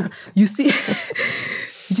 Yeah, you see...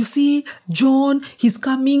 You see, John, he's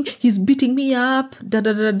coming, he's beating me up,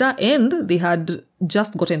 and they had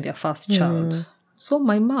just gotten their first child. So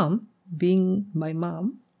my mom, being my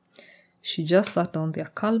mom, she just sat down there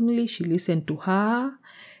calmly, she listened to her,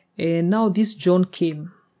 and now this John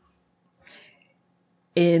came.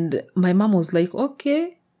 And my mom was like,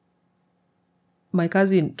 okay. My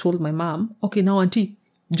cousin told my mom, okay, now Auntie,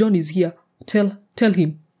 John is here, tell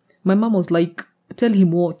him. My mom was like, tell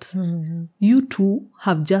him what? You two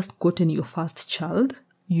have just gotten your first child.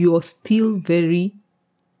 You're still very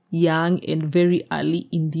young and very early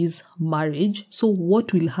in this marriage. So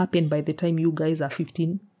what will happen by the time you guys are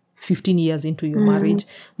 15 years into your marriage?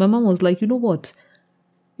 My mom was like, you know what?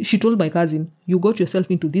 She told my cousin, you got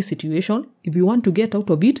yourself into this situation. If you want to get out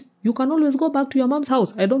of it, you can always go back to your mom's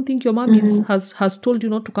house. I don't think your mom has told you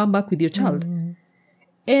not to come back with your child.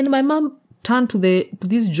 And my mom turned to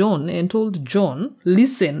this John and told John,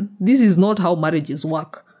 listen, this is not how marriages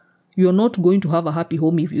work. You're not going to have a happy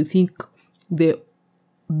home if you think the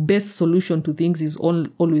best solution to things is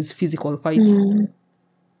always physical fights.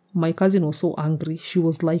 My cousin was so angry. She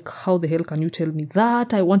was like, how the hell can you tell me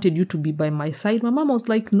that? I wanted you to be by my side. My mom was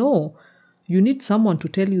like, no, you need someone to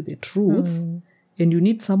tell you the truth. And you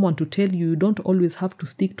need someone to tell you don't always have to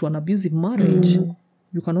stick to an abusive marriage.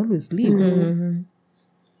 You can always leave.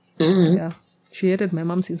 Yeah. She hated my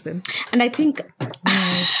mom since then. And I think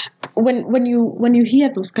when you hear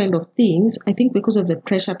those kind of things, I think because of the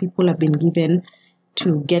pressure people have been given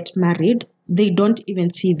to get married, they don't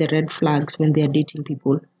even see the red flags when they are dating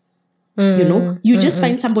people. You know, you just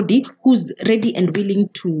find somebody who's ready and willing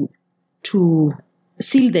to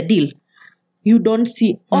seal the deal. You don't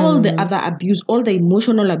see all the other abuse, all the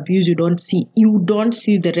emotional abuse. You don't see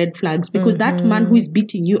the red flags, because that man who is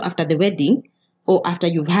beating you after the wedding or after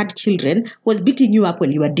you've had children was beating you up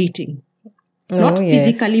when you were dating. Not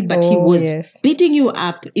physically, but he was beating you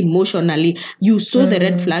up emotionally. You saw the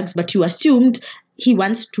red flags, but you assumed he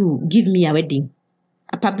wants to give me a wedding,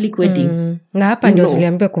 a public wedding. Na hapa ndio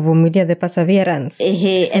tuliambiwa kuvumilia, the perseverance.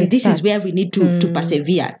 And this is where we need to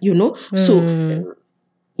persevere, you know. So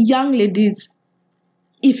young ladies,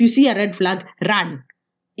 if you see a red flag, run.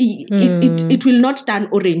 It will not turn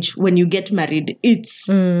orange when you get married. It's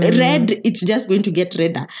red, it's just going to get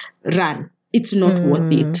redder. Run. It's not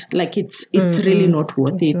worth it. Like it's really not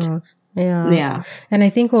worth it. Not. Yeah. And I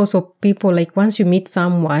think also people, like, once you meet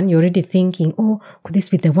someone, you're already thinking, oh, could this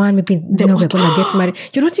be the one? Maybe now we're going to get married.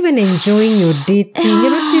 You're not even enjoying your dating. You're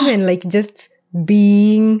not even like just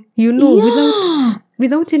being, you know,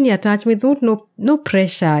 without any attachment, without no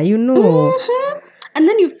pressure, you know. And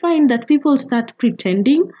then you find that people start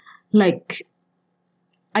pretending like,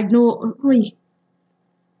 I know,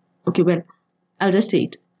 okay, well, I'll just say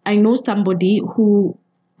it. I know somebody who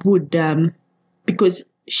would, because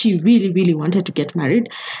she really, really wanted to get married,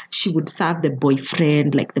 she would serve the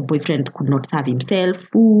boyfriend, like the boyfriend could not serve himself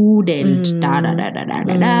food and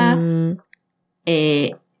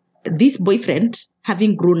this boyfriend,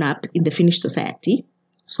 having grown up in the Finnish society,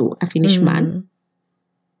 so a Finnish man,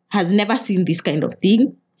 has never seen this kind of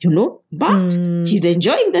thing, you know, but he's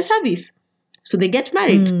enjoying the service. So they get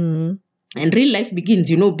married. And real life begins,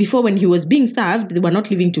 you know. Before, when he was being served, they were not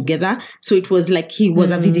living together. So it was like he was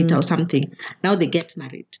a visitor or something. Now they get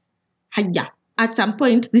married. At some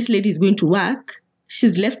point, this lady is going to work.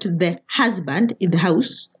 She's left the husband in the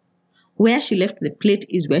house. Where she left the plate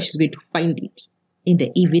is where she's going to find it in the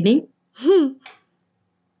evening.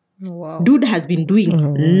 Wow. Dude has been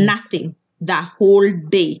doing nothing the whole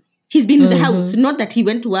day. He's been in the house. Not that he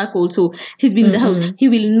went to work also. He's been in the house. He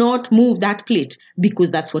will not move that plate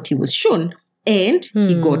because that's what he was shown. And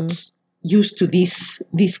he got used to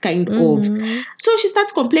this kind of... So she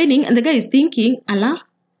starts complaining, and the guy is thinking, Allah,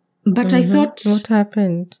 but I thought... What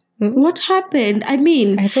happened? What happened? I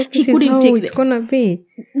mean, I thought this is how it's going to be.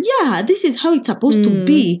 Yeah, this is how it's supposed to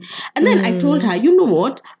be. And then I told her, you know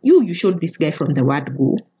what? You showed this guy from the word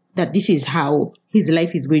go that this is how his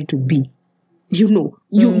life is going to be. You know,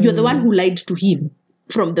 you're the one who lied to him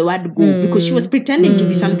from the word go, because she was pretending to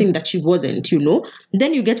be something that she wasn't, you know.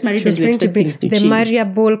 Then you get married and you expect things to change. The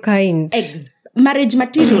marriable kind. Marriage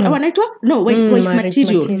material. Wife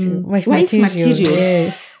material. Wife material.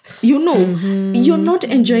 Yes. You know, you're not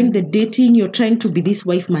enjoying the dating. You're trying to be this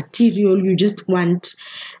wife material. You just want...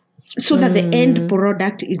 So that the end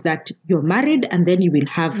product is that you're married and then you will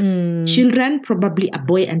have children, probably a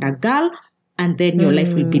boy and a girl, and then your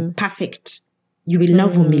life will be perfect. You will now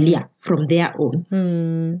familiar from there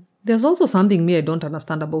on. There's also something I don't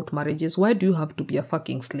understand about marriages. Why do you have to be a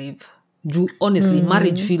fucking slave? Honestly,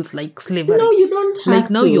 marriage feels like slavery. No, you don't have like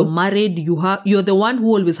now you're married, you're the one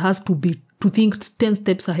who always has to think 10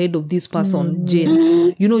 steps ahead of this person,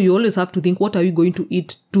 Jane. You know, you always have to think, what are you going to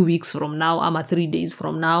eat 2 weeks from now? I'm 3 days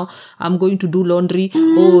from now. I'm going to do laundry.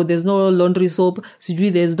 Oh, there's no laundry soap.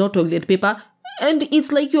 There's no toilet paper. And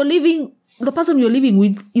it's like the person you're living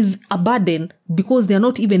with is a burden because they're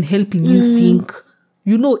not even helping you think.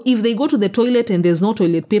 You know, if they go to the toilet and there's no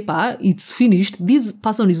toilet paper, it's finished. This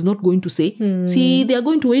person is not going to say, see, they are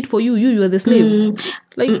going to wait for you. You are the slave.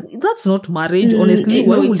 Like, that's not marriage, honestly.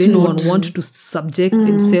 Why would anyone want to subject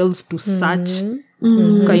themselves to such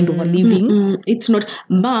kind of a living? It's not.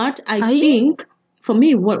 But I think, for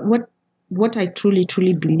me, what I truly,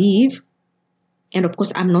 truly believe, and of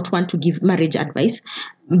course, I'm not one to give marriage advice,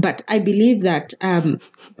 but I believe that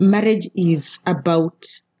marriage is about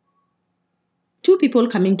two people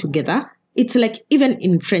coming together. It's like even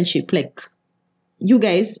in friendship, like you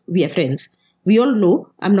guys, we are friends. We all know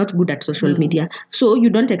I'm not good at social media. So you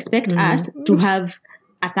don't expect us to have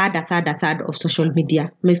a third of social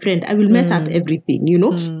media. My friend, I will mess up everything, you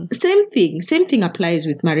know. Same thing applies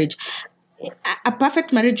with marriage. A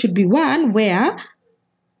perfect marriage should be one where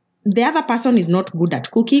the other person is not good at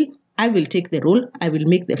cooking. I will take the role. I will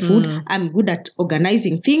make the food. I'm good at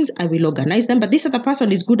organizing things. I will organize them. But this other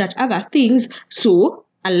person is good at other things. So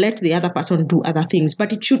I'll let the other person do other things.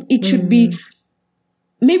 But it should be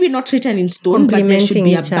maybe not written in stone, but there should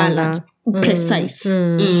be a balance. Precise.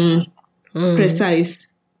 precise.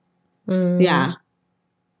 Yeah.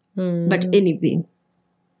 But anyway,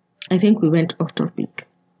 I think we went off topic.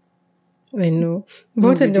 I know.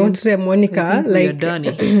 But I don't say, Monica, like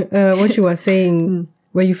what you were saying,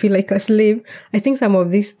 where you feel like a slave. I think some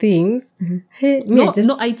of these things. Hey, it's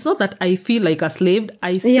not that I feel like a slave.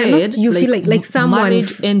 I said not you feel like someone.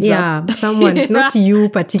 Marriage ends up. Someone, not you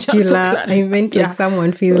particular. I meant like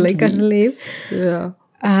someone feels like a slave. Yeah.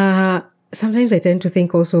 Sometimes I tend to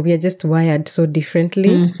think also we are just wired so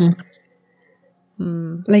differently.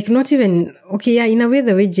 Like not even in a way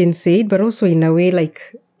the way Jen said, but also in a way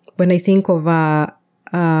like when I think of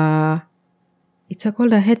it's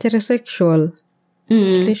called a heterosexual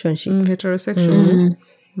relationship. Heterosexual.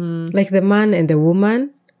 Like the man and the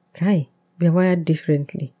woman, we are wired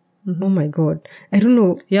differently. Oh my God. I don't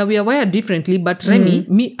know. Yeah, we are wired differently, but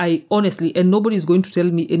Remy, I honestly, and nobody's going to tell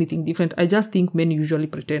me anything different, I just think men usually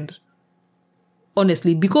pretend.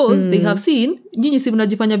 Honestly, because they have seen, nyinyi si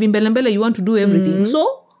mnajifanya bimbelembele, you want to do everything.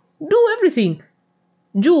 So, do everything.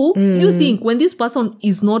 You think when this person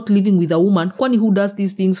is not living with a woman, kwani who does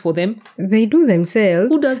these things for them? They do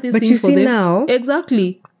themselves. Who does these things for them? But you see now...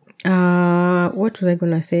 Exactly. What was I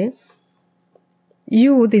going to say?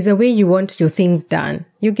 There's a way you want your things done.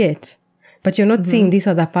 You get. But you're not seeing this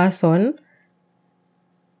other person.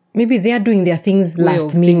 Maybe they are doing their things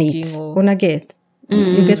last minute. Wanna get?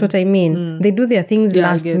 You get what I mean? They do their things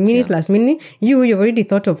last minute. You've already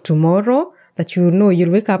thought of tomorrow that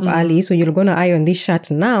you'll wake up early, so you're going to iron this shirt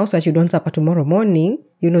now so that you don't suffer tomorrow morning,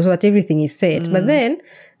 so that everything is set. But then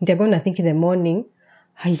they're going to think in the morning,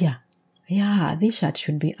 this shirt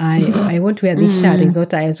should be ironed. I want to wear this shirt, it's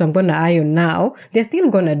not ironed, so I'm going to iron now. They're still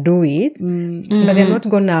going to do it, but they're not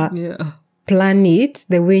going to plan it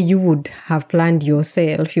the way you would have planned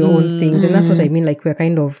yourself, your own things. And that's what I mean, like we're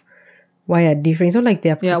kind of wired different. It's not like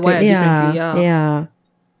they're wired differently. Yeah.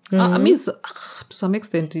 I mean, to some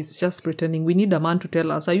extent, it's just pretending. We need a man to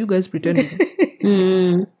tell us, are you guys pretending?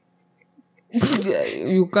 You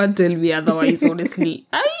can't tell me otherwise, honestly.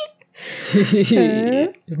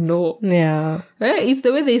 No. Yeah. It's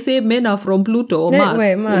the way they say men are from Pluto or Mars,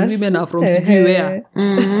 and women are from Sijui where.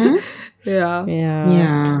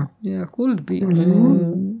 Yeah, could be.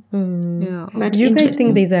 Yeah. But do you guys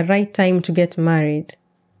think there's a right time to get married?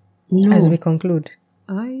 No. As we conclude.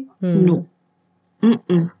 No.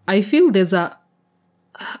 I feel there's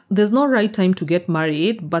no right time to get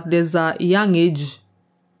married, but there's a young age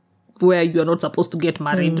where you are not supposed to get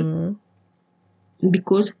married.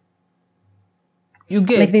 Because you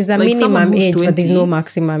get like there's a minimum age, 20, but there's no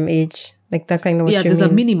maximum age. Like that kind of what you mean. Yeah, there's a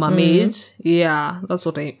minimum age. Yeah, that's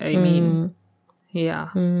what I mean. Yeah.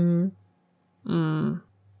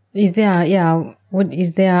 Is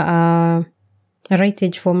there a right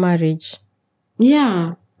age for marriage?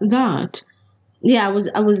 Yeah, that. Yeah, I was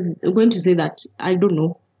going to say that I don't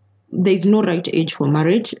know. There's no right age for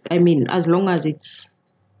marriage. I mean, as long as it's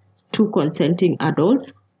two consenting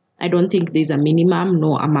adults, I don't think there's a minimum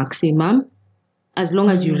nor a maximum. As long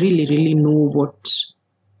as you really, really know what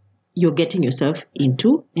you're getting yourself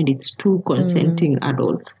into, and it's two consenting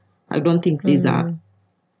adults, I don't think there's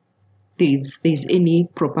any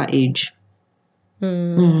proper age.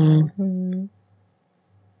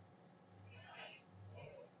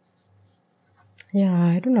 Yeah,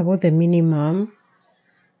 I don't know about the minimum.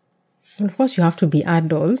 Of course, you have to be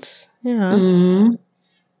adults. Yeah.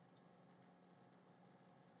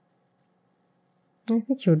 I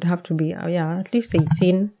think you would have to be, at least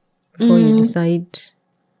 18 before you decide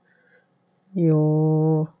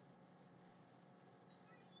you're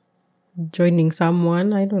joining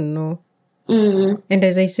someone. I don't know. And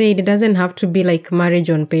as I said, it doesn't have to be like marriage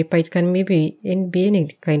on paper. It can maybe be any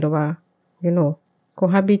kind of a,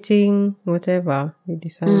 cohabiting, whatever you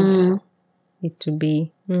decide it to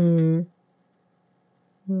be.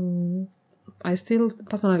 I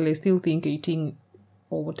personally still think 18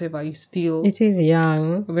 or whatever is still... It is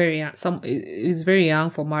young. Very young. It's very young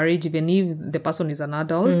for marriage, even if the person is an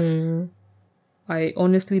adult. I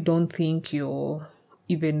honestly don't think you're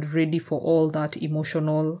even ready for all those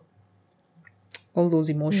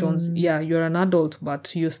emotions. Yeah, you're an adult,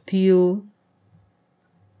 but you're still,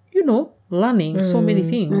 learning so many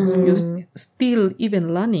things. You're still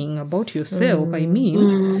even learning about yourself. I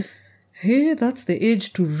mean, that's the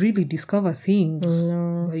age to really discover things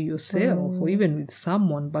by yourself or even with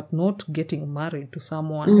someone, but not getting married to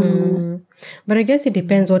someone. But I guess it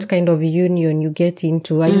depends what kind of union you get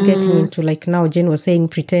into. Are you getting into, like now Jen was saying,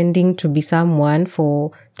 pretending to be someone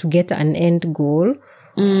to get an end goal?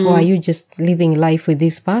 Or are you just living life with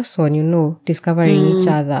this person, discovering each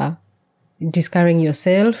other, discovering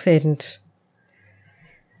yourself? And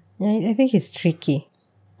I think it's tricky.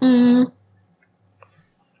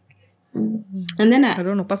 And then I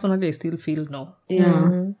don't know. Personally, I still feel no.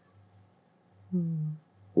 Yeah.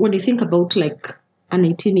 What do you think about like an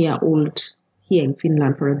 18-year-old here in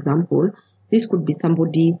Finland, for example? This could be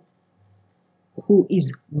somebody who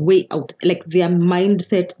is way out, like their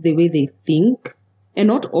mindset, the way they think, and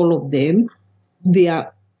not all of them, they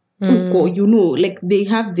are, like they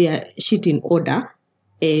have their shit in order,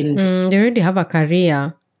 and they already have a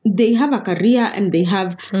career. They have a career, and they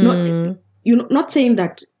have not saying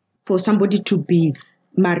that for somebody to be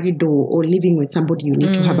married or living with somebody, you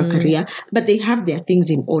need to have a career, but they have their things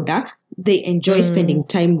in order. They enjoy spending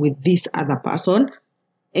time with this other person,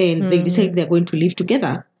 and they decide they're going to live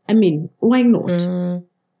together. I mean, why not?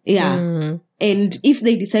 Yeah. And if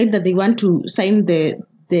they decide that they want to sign the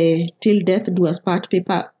till death do us part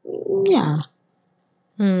paper,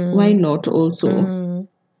 why not also?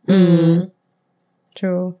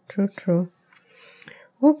 True.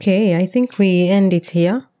 Okay, I think we end it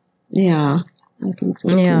here. Yeah, I think so.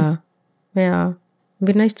 Yeah.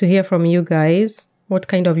 Be nice to hear from you guys. What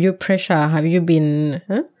kind of pressure have you been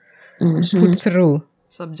put through?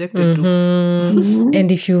 Subjected to.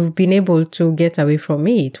 And if you've been able to get away from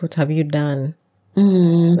it, what have you done?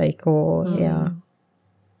 Leave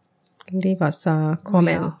us a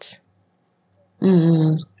comment.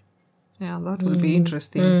 Yeah, that will be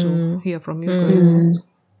interesting to hear from you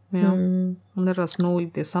guys. Let us know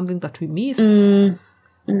if there's something that we missed.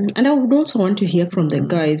 And I would also want to hear from the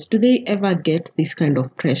guys. Do they ever get this kind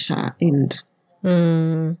of pressure and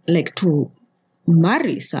like to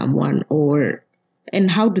marry someone, and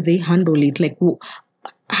how do they handle it? Like,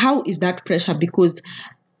 how is that pressure? Because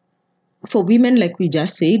for women, like we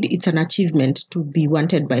just said, it's an achievement to be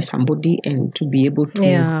wanted by somebody and to be able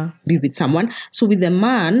to be with someone. So with a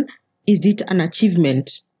man, is it an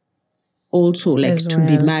achievement also, like to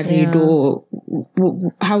be married, or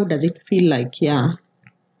how does it feel like? Yeah.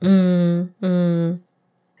 You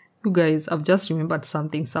guys, I've just remembered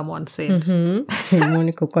something someone said.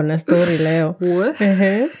 Monica kona story leo. What?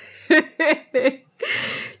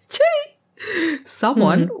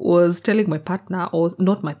 Someone was telling my partner, or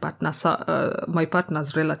not my partner, my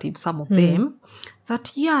partner's relative, some of them,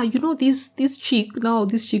 that this chick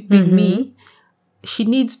being me, she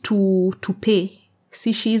needs to pay.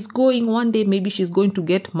 See, she's going one day, maybe she's going to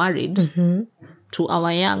get married to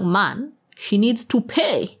our young man. She needs to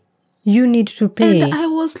pay. You need to pay. And I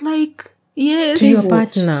was like, yes. To your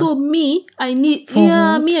partner. So I need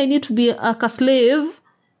to be a slave.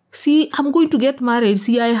 See, I'm going to get married.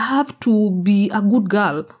 See, I have to be a good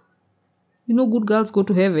girl. Good girls go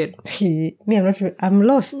to heaven. I'm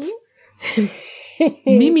lost.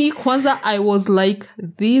 Mimi, Kwanzaa, I was like,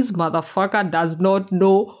 this motherfucker does not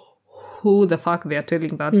know who the fuck they are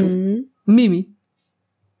telling that to. Mimi,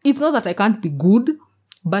 it's not that I can't be good,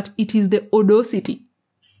 but it is the audacity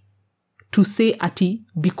to say, Ati,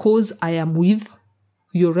 because I am with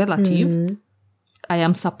your relative, I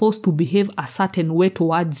am supposed to behave a certain way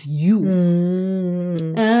towards you.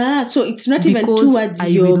 So it's not because even towards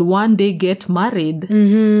you. I will one day get married.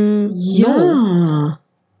 No.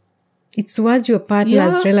 It's towards your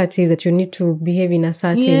partner's relatives that you need to behave in a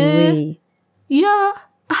certain way. Yeah.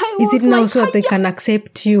 Is it now so that they can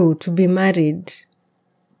accept you to be married?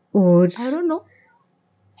 Or I don't know.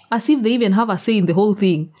 As if they even have a say in the whole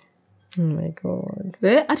thing. Oh my God.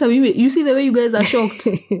 You see the way you guys are shocked?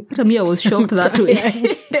 I was shocked that way.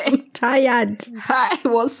 Tired. I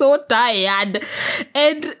was so tired.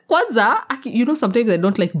 And Kwanzaa, sometimes I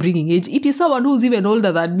don't like bringing age. It is someone who's even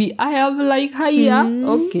older than me. I am like,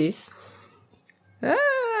 okay.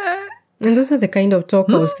 And those are the kind of talk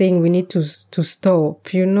I was saying we need to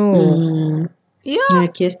stop, Yeah.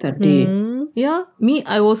 Like yesterday. Yeah. Me,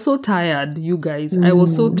 I was so tired, you guys. I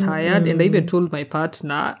was so tired, and I even told my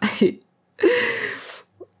partner,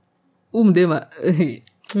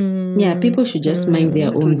 yeah, people should just mind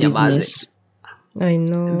their own business. I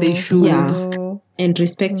know. They should. Yeah. And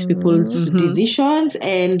respect people's decisions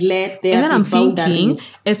and let their And then I'm thinking,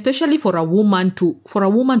 especially for a woman to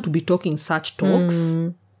be talking such talks,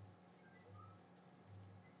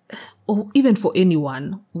 or even for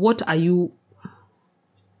anyone, what are you?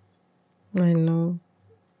 I know.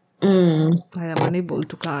 I am unable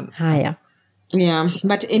to can. Higher. Yeah,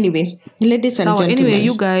 but anyway, ladies and gentlemen. Anyway,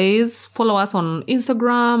 you guys follow us on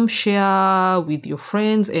Instagram, share with your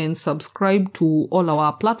friends, and subscribe to all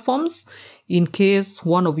our platforms. In case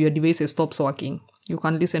one of your devices stops working, you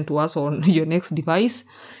can listen to us on your next device.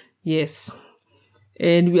 Yes.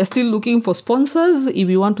 And we are still looking for sponsors. If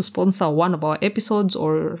you want to sponsor one of our episodes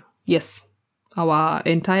or, our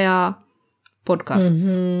entire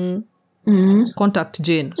podcasts, contact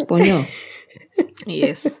Jane. Spoiler.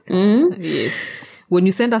 Yes. Yes. when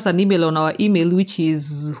you send us an email on our email, which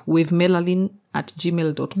is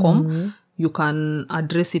wavemelalin@gmail.com, you can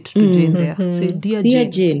address it to Jane there. Say, Dear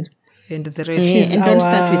Jane. And the rest. And don't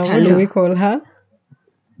start with What do hello. we call her?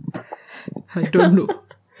 I don't know.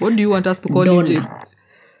 What do you want us to call you, Jane?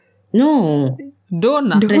 No.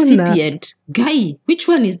 Donna. Recipient. Guy, which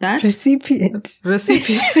one is that? Recipient.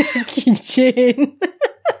 Jane.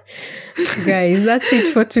 Guys, that's it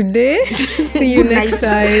for today. See you next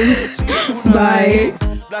time. Bye.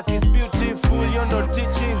 Black is beautiful, you're not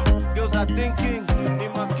teaching. Girls are thinking.